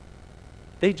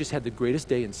 They just had the greatest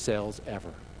day in sales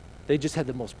ever. They just had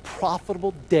the most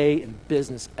profitable day in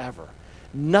business ever.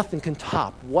 Nothing can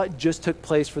top what just took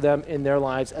place for them in their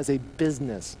lives as a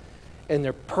business, in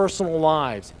their personal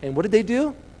lives. And what did they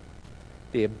do?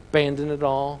 They abandoned it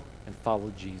all and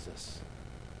followed Jesus.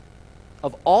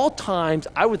 Of all times,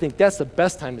 I would think that's the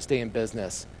best time to stay in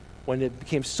business, when it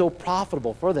became so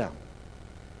profitable for them.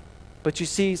 But you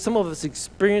see, some of us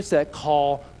experience that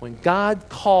call. When God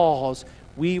calls,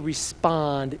 we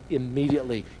respond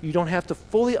immediately. You don't have to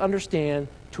fully understand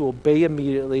to obey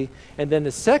immediately. And then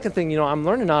the second thing, I'm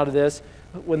learning out of this,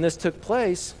 when this took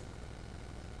place,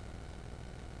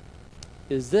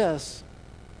 is that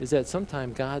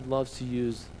sometimes God loves to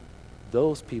use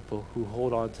those people who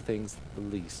hold on to things the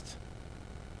least.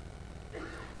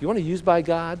 You want to use by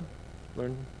God?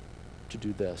 Learn to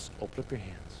do this. Open up your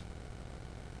hands.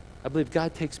 I believe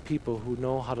God takes people who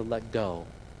know how to let go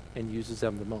and uses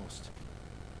them the most.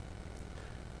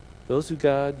 Those who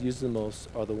God uses the most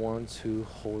are the ones who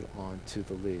hold on to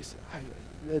the least.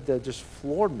 That just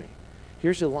floored me.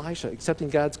 Here's Elisha accepting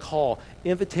God's call,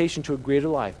 invitation to a greater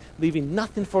life, leaving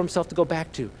nothing for himself to go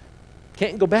back to.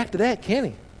 Can't go back to that, can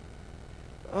he?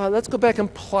 Let's go back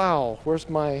and plow. Where's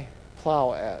my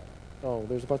plow at? Oh,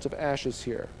 there's a bunch of ashes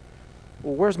here.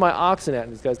 Well, where's my oxen at?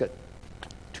 And these guys got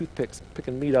toothpicks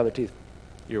picking meat out of their teeth.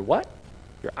 Your what?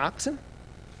 Your oxen?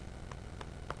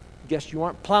 Guess you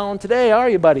aren't plowing today, are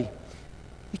you, buddy?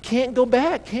 He can't go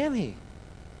back, can he?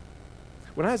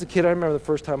 When I was a kid, I remember the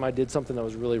first time I did something that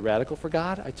was really radical for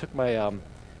God. I took my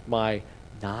my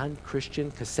non-Christian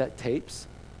cassette tapes.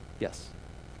 Yes,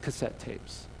 cassette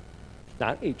tapes.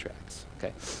 Not 8-tracks,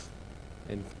 okay?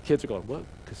 And kids are going, what?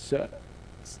 Cassette?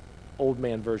 It's old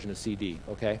man version of CD,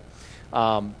 okay?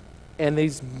 And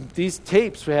these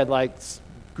tapes had like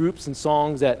groups and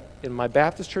songs that in my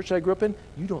Baptist church that I grew up in,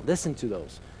 you don't listen to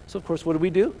those. So, of course, what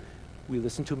do? We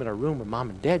listened to them in our room where mom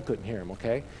and dad couldn't hear them,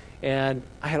 okay? And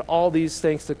I had all these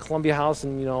thanks to Columbia House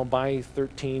and, buy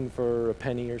 13 for a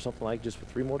penny or something like, just with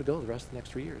 3 more to go the rest of the next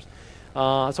 3 years.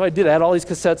 So I did. I had all these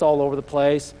cassettes all over the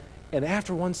place. And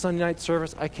after one Sunday night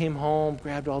service, I came home,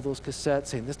 grabbed all those cassettes,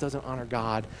 saying, this doesn't honor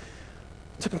God.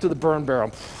 Took them to the burn barrel,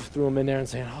 threw them in there and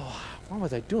saying, what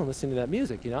was I doing listening to that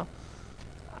music,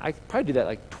 I probably did that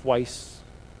like twice,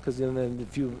 because then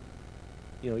a few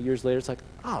years later, it's like,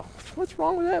 what's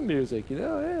wrong with that music?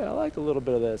 I like a little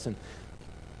bit of this. And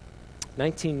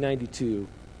 1992,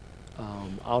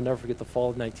 I'll never forget the fall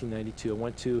of 1992. I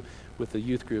went with a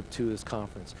youth group to this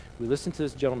conference. We listened to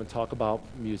this gentleman talk about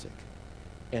music.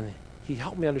 And he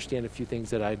helped me understand a few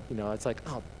things that it's like,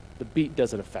 the beat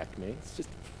doesn't affect me. It's just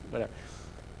whatever.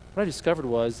 What I discovered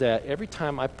was that every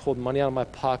time I pulled money out of my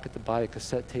pocket to buy a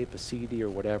cassette tape, a CD, or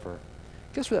whatever,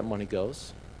 guess where that money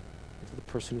goes? To the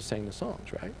person who sang the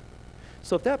songs, right?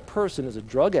 So if that person is a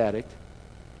drug addict,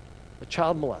 a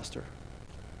child molester,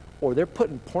 or they're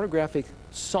putting pornographic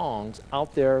songs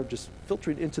out there just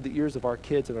filtering into the ears of our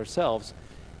kids and ourselves,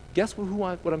 guess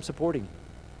what I'm supporting?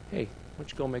 Hey, why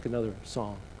don't you go make another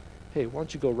song? Hey, why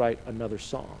don't you go write another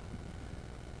song?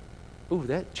 Ooh,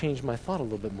 that changed my thought a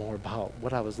little bit more about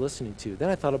what I was listening to. Then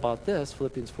I thought about this,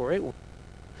 Philippians 4:8.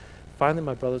 Finally,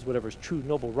 my brothers, whatever is true,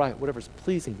 noble, right, whatever is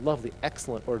pleasing, lovely,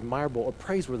 excellent, or admirable, or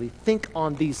praiseworthy, think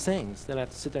on these things. Then I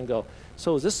have to sit there and go,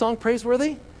 so is this song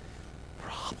praiseworthy?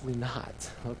 Probably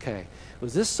not. Okay.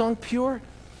 Was this song pure?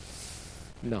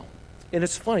 No. And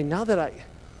it's funny, now that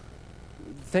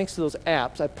thanks to those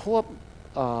apps, I pull up,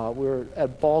 we're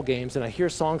at ball games, and I hear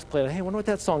songs played. Hey, I wonder what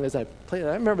that song is. I play it.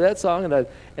 I remember that song,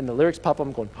 and the lyrics pop up.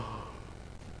 I'm going, oh,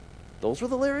 those were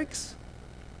the lyrics?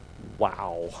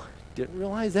 Wow. Didn't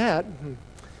realize that.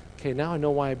 Okay, now I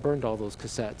know why I burned all those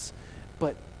cassettes.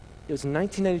 But it was in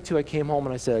 1992 I came home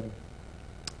and I said,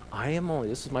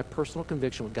 this is my personal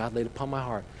conviction, what God laid upon my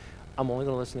heart. I'm only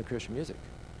going to listen to Christian music.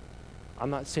 I'm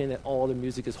not saying that all other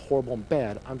music is horrible and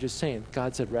bad. I'm just saying,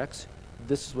 God said, Rex,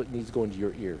 this is what needs to go into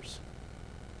your ears.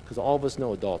 Because all of us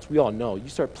know adults. We all know. You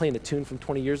start playing a tune from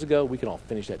 20 years ago, we can all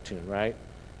finish that tune, right?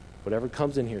 Whatever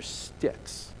comes in here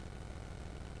sticks.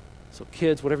 So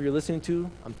kids, whatever you're listening to,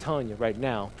 I'm telling you right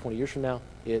now, 20 years from now,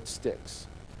 it sticks.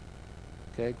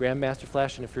 Okay, Grandmaster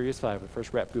Flash and the Furious Five, the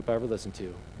first rap group I ever listened to.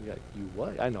 You're like, you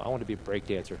what? I know, I want to be a break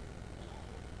dancer.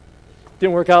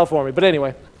 Didn't work out for me, but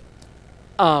anyway.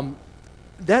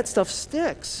 That stuff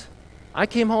sticks. I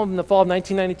came home in the fall of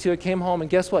 1992, I came home, and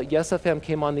guess what? Yes FM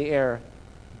came on the air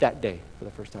that day for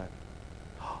the first time.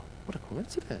 Oh, what a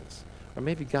coincidence. Or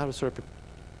maybe God was sort of,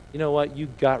 you know what, you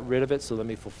got rid of it, so let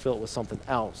me fulfill it with something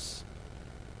else.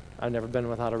 I've never been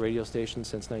without a radio station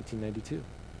since 1992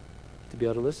 to be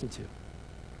able to listen to.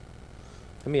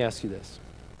 Let me ask you this.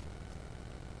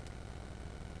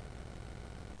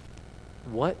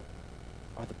 What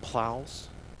are the plows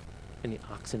and the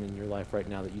oxen in your life right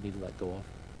now that you need to let go of?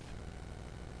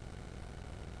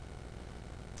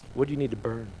 What do you need to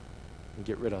burn and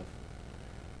get rid of?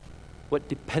 What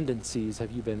dependencies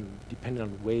have you been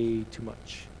dependent on way too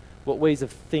much? What ways of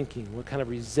thinking, what kind of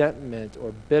resentment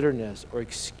or bitterness or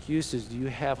excuses do you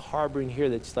have harboring here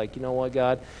that's like, you know what,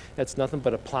 God, that's nothing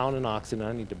but a plow and an oxen, and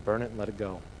I need to burn it and let it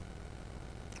go?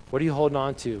 What are you holding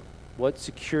on to? What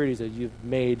securities have you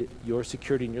made your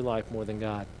security in your life more than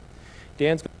God?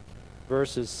 Dan's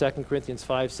verses 2 Corinthians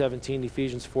 5:17,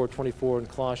 Ephesians 4:24, and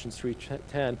Colossians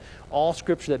 3:10, all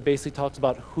scripture that basically talks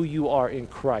about who you are in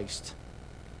Christ.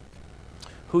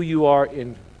 Who you are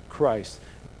in Christ.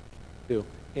 In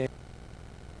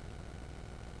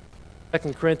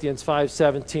 2 Corinthians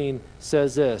 5:17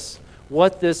 says this,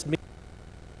 what this means,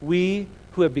 we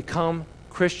who have become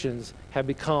Christians have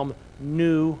become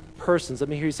new persons. Let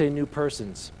me hear you say new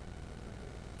persons.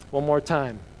 One more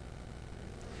time.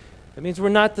 That means we're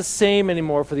not the same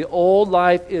anymore, for the old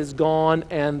life is gone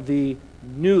and the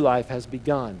new life has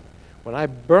begun. When I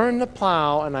burn the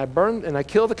plow and I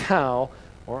kill the cow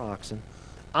or oxen,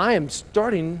 I am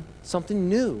starting something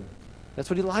new. That's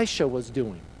what Elisha was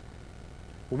doing.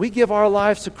 When we give our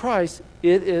lives to Christ,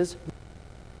 it is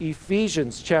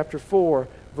Ephesians chapter 4,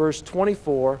 verse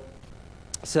 24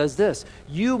 says this,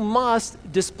 you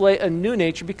must display a new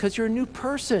nature because you're a new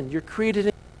person. You're created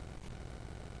in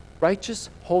righteous,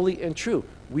 holy, and true.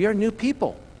 We are new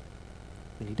people.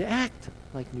 We need to act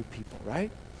like new people,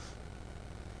 right?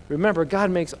 Remember,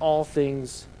 God makes all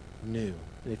things new.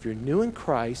 And if you're new in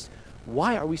Christ,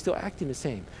 why are we still acting the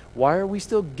same? Why are we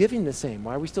still giving the same?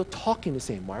 Why are we still talking the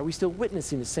same? Why are we still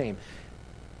witnessing the same?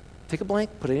 Take a blank,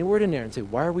 put any word in there and say,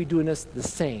 why are we doing this the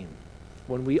same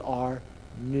when we are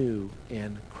new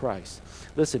in Christ?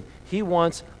 Listen, he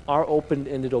wants our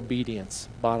open-ended obedience,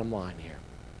 bottom line here.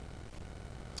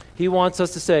 He wants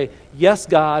us to say, yes,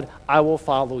 God, I will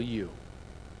follow you.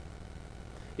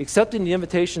 Accepting the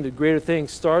invitation to greater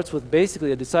things starts with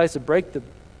basically a decisive break to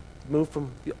move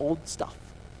from the old stuff.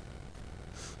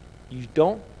 You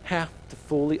don't have to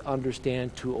fully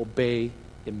understand to obey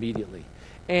immediately.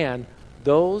 And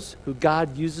those who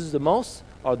God uses the most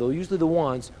are usually the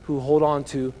ones who hold on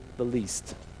to the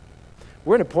least.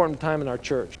 We're in an important time in our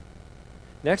church.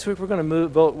 Next week we're going to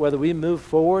vote whether we move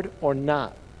forward or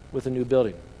not with a new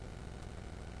building.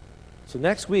 So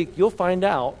next week you'll find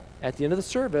out at the end of the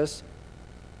service,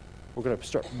 we're going to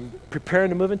start preparing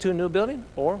to move into a new building,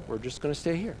 or we're just going to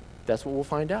stay here. That's what we'll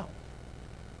find out.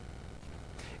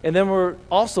 And then we're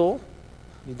also, you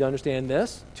need to understand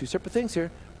this, two separate things here.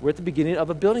 We're at the beginning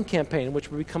of a building campaign in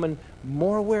which we're becoming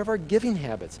more aware of our giving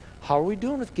habits. How are we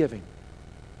doing with giving?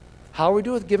 How are we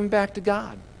doing with giving back to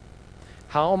God?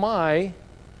 How am I,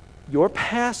 your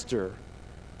pastor,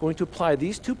 going to apply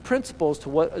these two principles to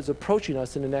what is approaching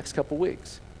us in the next couple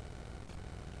weeks?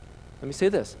 Let me say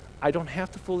this. I don't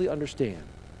have to fully understand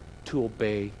to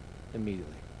obey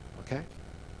immediately, okay?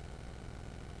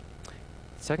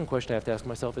 The second question I have to ask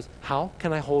myself is, how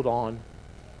can I hold on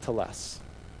to less?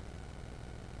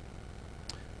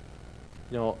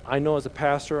 I know as a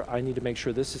pastor, I need to make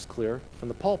sure this is clear from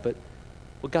the pulpit,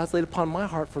 what God's laid upon my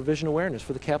heart for vision awareness,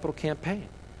 for the capital campaign.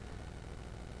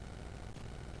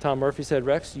 Tom Murphy said,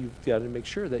 Rex, you've got to make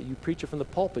sure that you preach it from the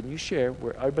pulpit and you share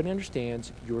where everybody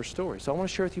understands your story. So I want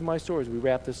to share with you my story as we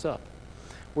wrap this up.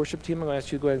 Worship team, I'm going to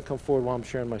ask you to go ahead and come forward while I'm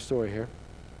sharing my story here.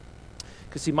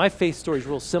 Because see, my faith story is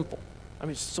real simple. I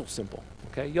mean, it's so simple.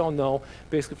 Okay, you all know,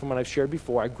 basically from what I've shared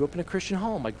before, I grew up in a Christian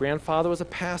home. My grandfather was a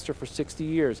pastor for 60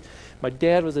 years. My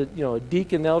dad was a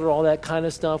deacon, elder, all that kind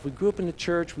of stuff. We grew up in the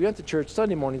church. We went to church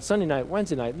Sunday morning, Sunday night,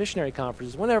 Wednesday night, missionary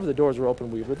conferences. Whenever the doors were open,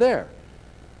 we were there.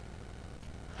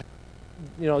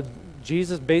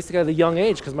 Jesus basically at a young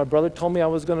age, because my brother told me I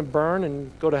was going to burn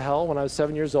and go to hell when I was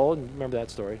 7 years old. And remember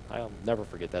that story. I'll never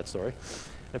forget that story.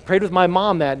 I prayed with my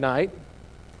mom that night.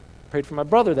 Prayed for my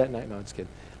brother that night. No, I'm just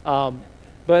kidding.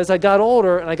 But as I got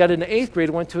older and I got into 8th grade,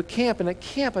 I went to a camp. And at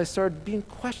camp, I started being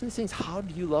questioning these things. How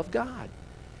do you love God?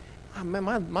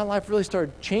 My life really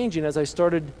started changing as I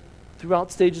started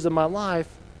throughout stages of my life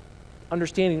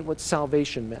understanding what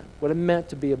salvation meant, what it meant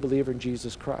to be a believer in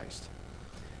Jesus Christ.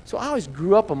 So I always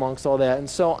grew up amongst all that. And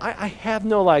so I have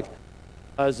no, I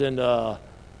was in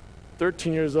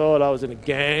 13 years old, I was in a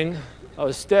gang. I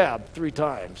was stabbed 3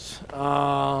 times.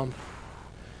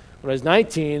 When I was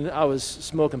 19, I was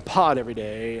smoking pot every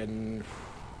day. And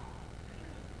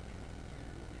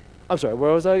I'm sorry,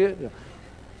 where was I? Yeah.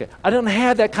 Okay. I don't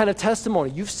have that kind of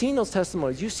testimony. You've seen those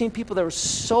testimonies. You've seen people that were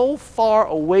so far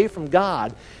away from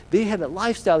God. They had a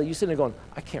lifestyle that you sit there going,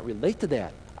 I can't relate to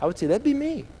that. I would say that'd be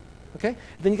me. Okay?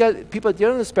 Then you got people at the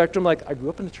other end of the spectrum, like, I grew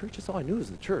up in the church. That's all I knew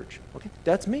was the church. Okay?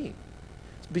 That's me.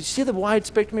 But you see the wide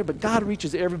spectrum here, but God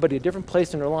reaches everybody at a different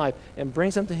place in their life and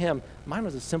brings them to Him. Mine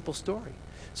was a simple story.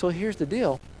 So here's the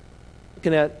deal.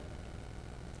 Looking at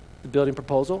the building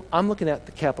proposal, I'm looking at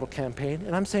the capital campaign,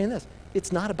 and I'm saying this.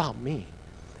 It's not about me.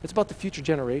 It's about the future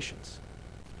generations.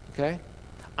 Okay?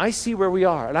 I see where we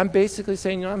are, and I'm basically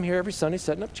saying, I'm here every Sunday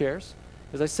setting up chairs.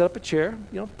 As I set up a chair,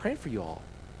 praying for you all.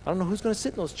 I don't know who's going to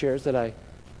sit in those chairs that I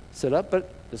set up,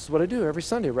 but this is what I do every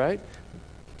Sunday, right?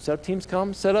 Setup teams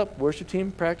come, set up, worship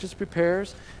team practice,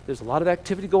 prepares. There's a lot of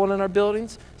activity going on in our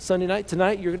buildings. Sunday night,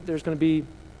 tonight, there's going to be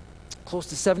close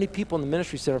to 70 people in the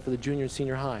ministry center for the junior and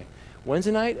senior high.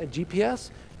 Wednesday night at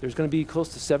GPS, there's going to be close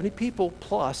to 70 people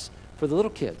plus for the little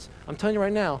kids. I'm telling you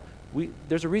right now,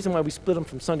 there's a reason why we split them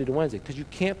from Sunday to Wednesday, because you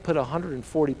can't put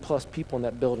 140 plus people in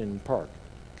that building and park.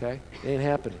 Okay? It ain't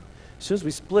happening. As soon as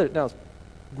we split it, now it's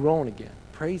growing again.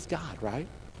 Praise God, right?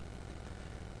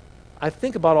 I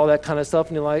think about all that kind of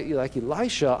stuff, and like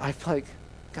Elisha, I feel like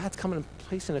God's coming and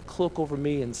placing a cloak over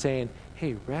me and saying,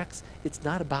 hey, Rex, it's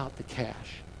not about the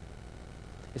cash.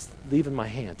 It's leaving my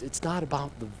hands. It's not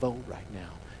about the vote right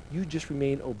now. You just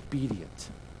remain obedient.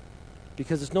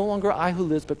 Because it's no longer I who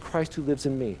lives, but Christ who lives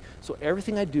in me. So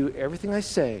everything I do, everything I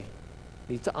say,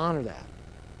 needs to honor that.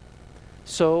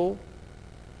 So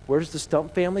where does the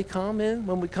Stump family come in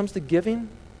when it comes to giving?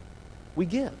 We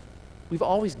give. We've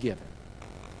always given.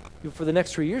 For the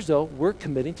next 3 years, though, we're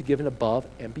committing to giving above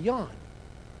and beyond.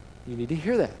 You need to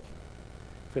hear that.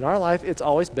 In our life, it's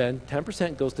always been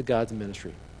 10% goes to God's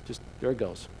ministry. Just there it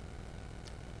goes.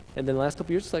 And then the last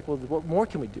couple years, it's like, well, what more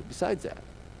can we do besides that?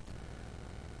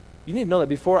 You need to know that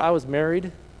before I was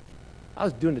married, I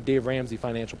was doing the Dave Ramsey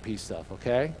financial peace stuff,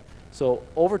 okay? So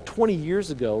over 20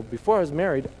 years ago, before I was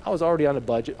married, I was already on a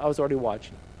budget. I was already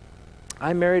watching.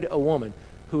 I married a woman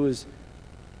who is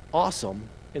awesome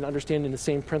in understanding the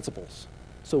same principles.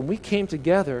 So when we came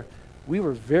together, we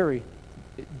were very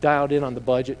dialed in on the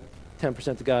budget,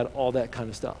 10% to God, all that kind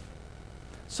of stuff.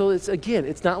 So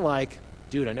it's not like,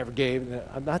 dude, I never gave.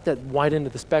 I'm not that wide end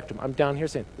of the spectrum. I'm down here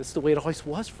saying, this is the way it always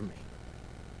was for me.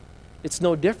 It's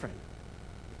no different.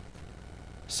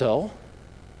 So,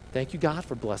 thank you, God,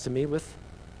 for blessing me with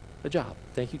a job.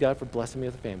 Thank you, God, for blessing me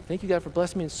with a family. Thank you, God, for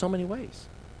blessing me in so many ways.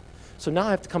 So now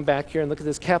I have to come back here and look at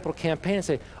this capital campaign and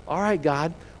say, all right,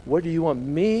 God, what do you want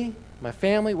me, my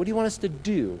family, what do you want us to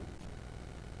do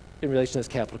in relation to this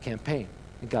capital campaign?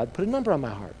 And God put a number on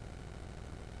my heart.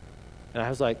 And I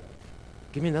was like,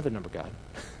 give me another number, God.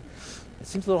 It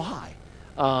seems a little high.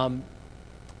 And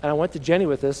I went to Jenny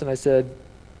with this, and I said,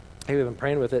 hey, we've been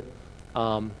praying with it.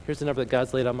 Here's the number that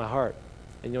God's laid on my heart.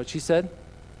 And you know what she said?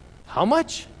 How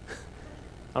much?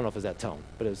 I don't know if it was that tone,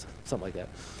 but it was something like that.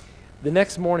 The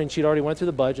next morning, she'd already went through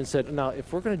the budget and said, now,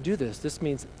 if we're going to do this, this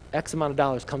means X amount of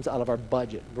dollars comes out of our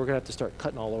budget. We're going to have to start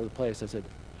cutting all over the place. I said,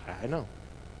 I know.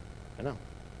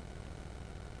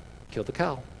 kill the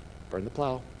cow, burn the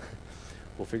plow.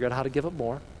 We'll figure out how to give up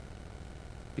more,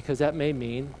 because that may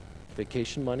mean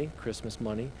vacation money, Christmas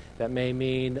money. That may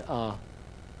mean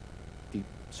deep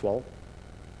swallow,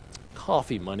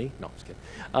 coffee money. No, I'm just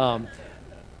kidding.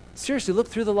 Seriously, look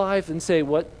through the life and say,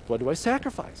 what do I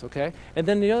sacrifice, okay? And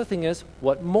then the other thing is,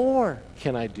 what more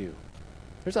can I do?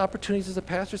 There's opportunities as a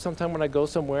pastor. Sometime when I go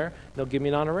somewhere, they'll give me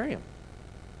an honorarium.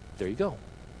 There you go.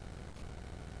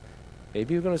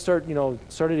 Maybe you're going to started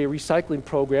a recycling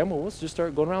program. Well, let's just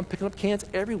start going around picking up cans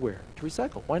everywhere to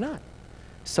recycle. Why not?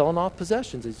 Selling off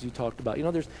possessions, as you talked about.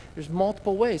 There's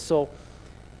multiple ways. So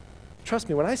trust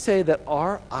me, when I say that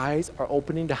our eyes are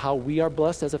opening to how we are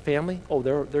blessed as a family,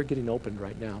 they're getting opened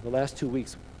right now. The last 2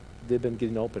 weeks, they've been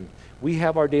getting opened. We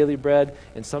have our daily bread,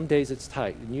 and some days it's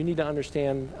tight. And you need to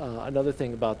understand another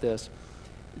thing about this,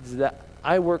 is that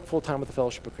I work full-time with the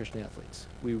Fellowship of Christian Athletes.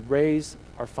 We raise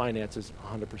our finances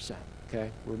 100%,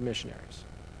 okay? We're missionaries.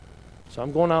 So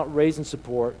I'm going out raising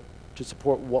support to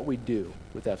support what we do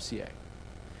with FCA.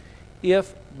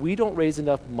 If we don't raise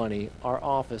enough money, our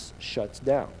office shuts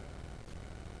down.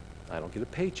 I don't get a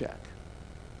paycheck.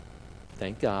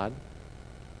 Thank God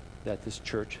that this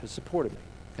church has supported me,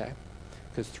 okay?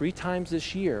 Because 3 times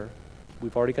this year,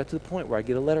 we've already got to the point where I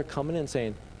get a letter coming in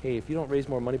saying, hey, if you don't raise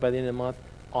more money by the end of the month,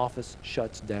 office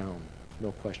shuts down.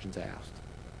 No questions asked,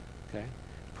 okay?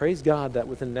 Praise God that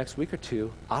within the next week or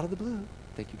two, out of the blue,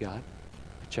 thank you God,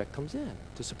 a check comes in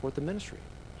to support the ministry.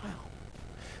 Wow.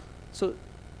 So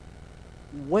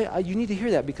you need to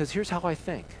hear that, because here's how I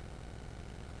think.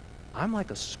 I'm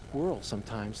like a squirrel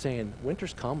sometimes saying,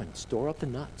 winter's coming, store up the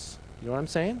nuts. You know what I'm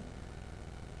saying?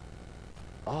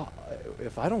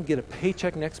 If I don't get a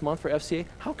paycheck next month for FCA,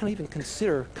 how can I even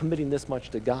consider committing this much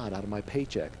to God out of my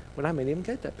paycheck when I may not even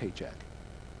get that paycheck?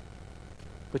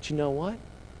 But you know what?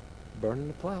 Burning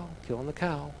the plow, killing the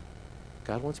cow.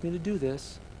 God wants me to do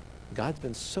this. God's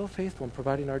been so faithful in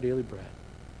providing our daily bread.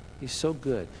 He's so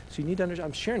good. So you need to understand,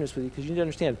 I'm sharing this with you because you need to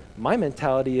understand, my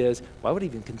mentality is, why would I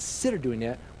even consider doing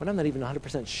that when I'm not even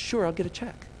 100% sure I'll get a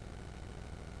check?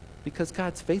 Because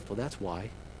God's faithful, that's why.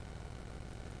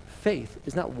 Faith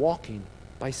is not walking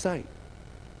by sight,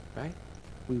 right?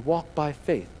 We walk by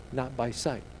faith, not by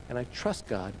sight. And I trust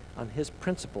God on his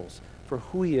principles for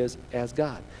who he is as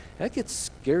God. That gets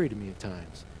scary to me at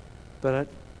times. But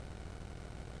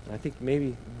I think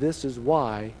maybe this is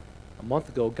why a month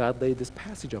ago, God laid this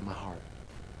passage on my heart,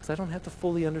 because I don't have to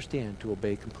fully understand to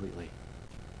obey completely.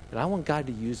 And I want God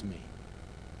to use me.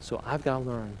 So I've got to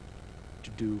learn to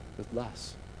do with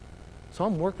less. So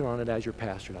I'm working on it as your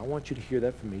pastor, and I want you to hear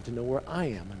that from me, to know where I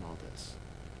am in all this.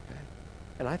 Okay?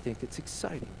 And I think it's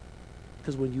exciting,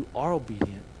 because when you are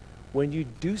obedient, when you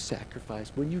do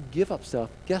sacrifice, when you give up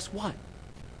stuff, guess what?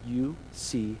 You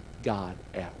see God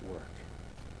at work.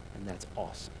 And that's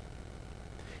awesome.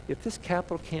 If this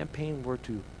capital campaign were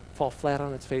to fall flat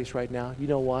on its face right now, you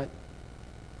know what?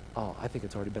 Oh, I think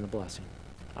it's already been a blessing.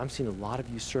 I'm seeing a lot of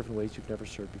you serve in ways you've never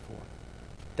served before.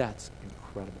 That's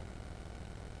incredible.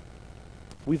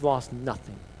 We've lost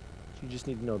nothing. You just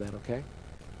need to know that, okay?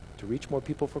 To reach more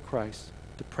people for Christ,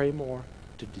 to pray more,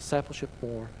 to discipleship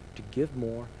more, to give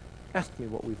more. Ask me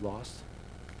what we've lost.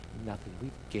 Nothing.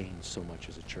 We've gained so much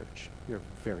as a church. We are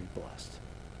very blessed.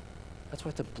 That's why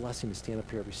it's a blessing to stand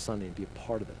up here every Sunday and be a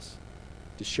part of this,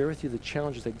 to share with you the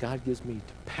challenges that God gives me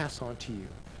to pass on to you.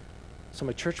 So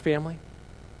my church family,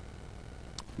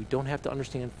 we don't have to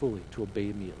understand fully to obey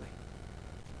immediately.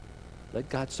 Let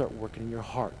God start working in your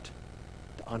heart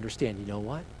to understand, you know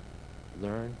what?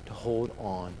 Learn to hold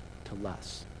on to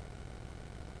less.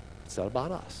 It's not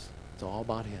about us. It's all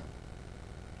about him.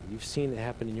 And you've seen it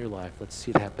happen in your life. Let's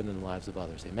see it happen in the lives of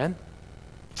others. Amen?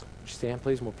 Would you stand,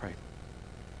 please, and we'll pray.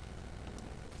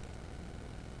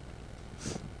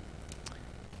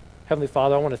 Heavenly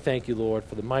Father, I want to thank you, Lord,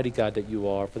 for the mighty God that you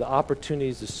are, for the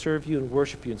opportunities to serve you and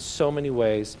worship you in so many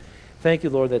ways. Thank you,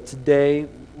 Lord, that today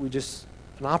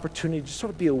an opportunity to just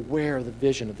sort of be aware of the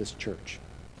vision of this church.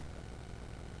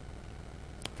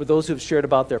 For those who have shared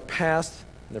about their past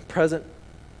and their present,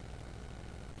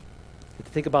 and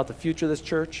to think about the future of this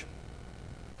church.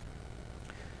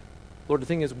 Lord, the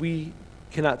thing is, we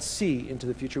cannot see into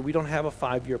the future. We don't have a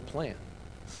 5-year plan.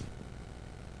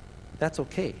 That's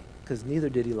okay, because neither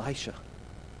did Elisha.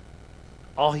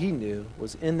 All he knew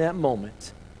was in that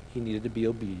moment, he needed to be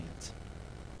obedient.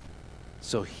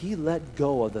 So he let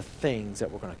go of the things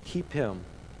that were going to keep him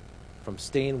from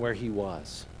staying where he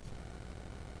was.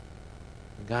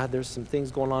 And God, there's some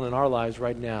things going on in our lives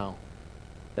right now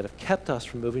that have kept us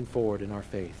from moving forward in our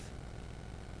faith.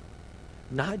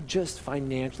 Not just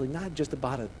financially, not just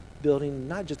about a building,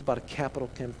 not just about a capital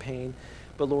campaign,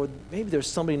 But Lord, maybe there's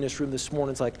somebody in this room this morning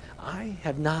that's like, I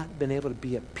have not been able to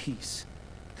be at peace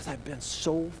because I've been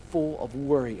so full of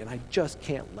worry and I just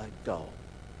can't let go.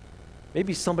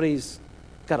 Maybe somebody's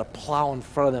got a plow in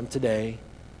front of them today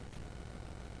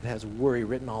that has worry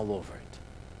written all over it,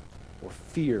 or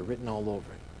fear written all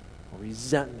over it, or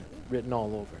resentment written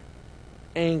all over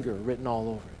it, anger written all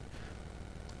over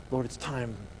it. Lord, it's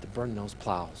time to burn those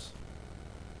plows,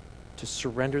 to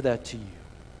surrender that to you,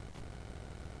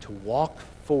 to walk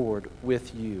forward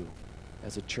with you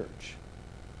as a church.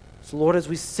 So Lord, as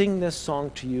we sing this song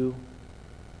to you,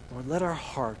 Lord, let our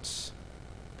hearts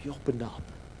be opened up.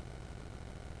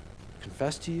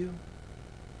 Confess to you,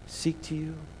 seek to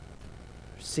you,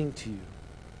 sing to you.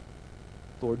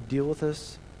 Lord, deal with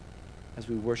us as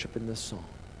we worship in this song.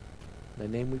 In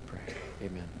thy name we pray.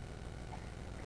 Amen.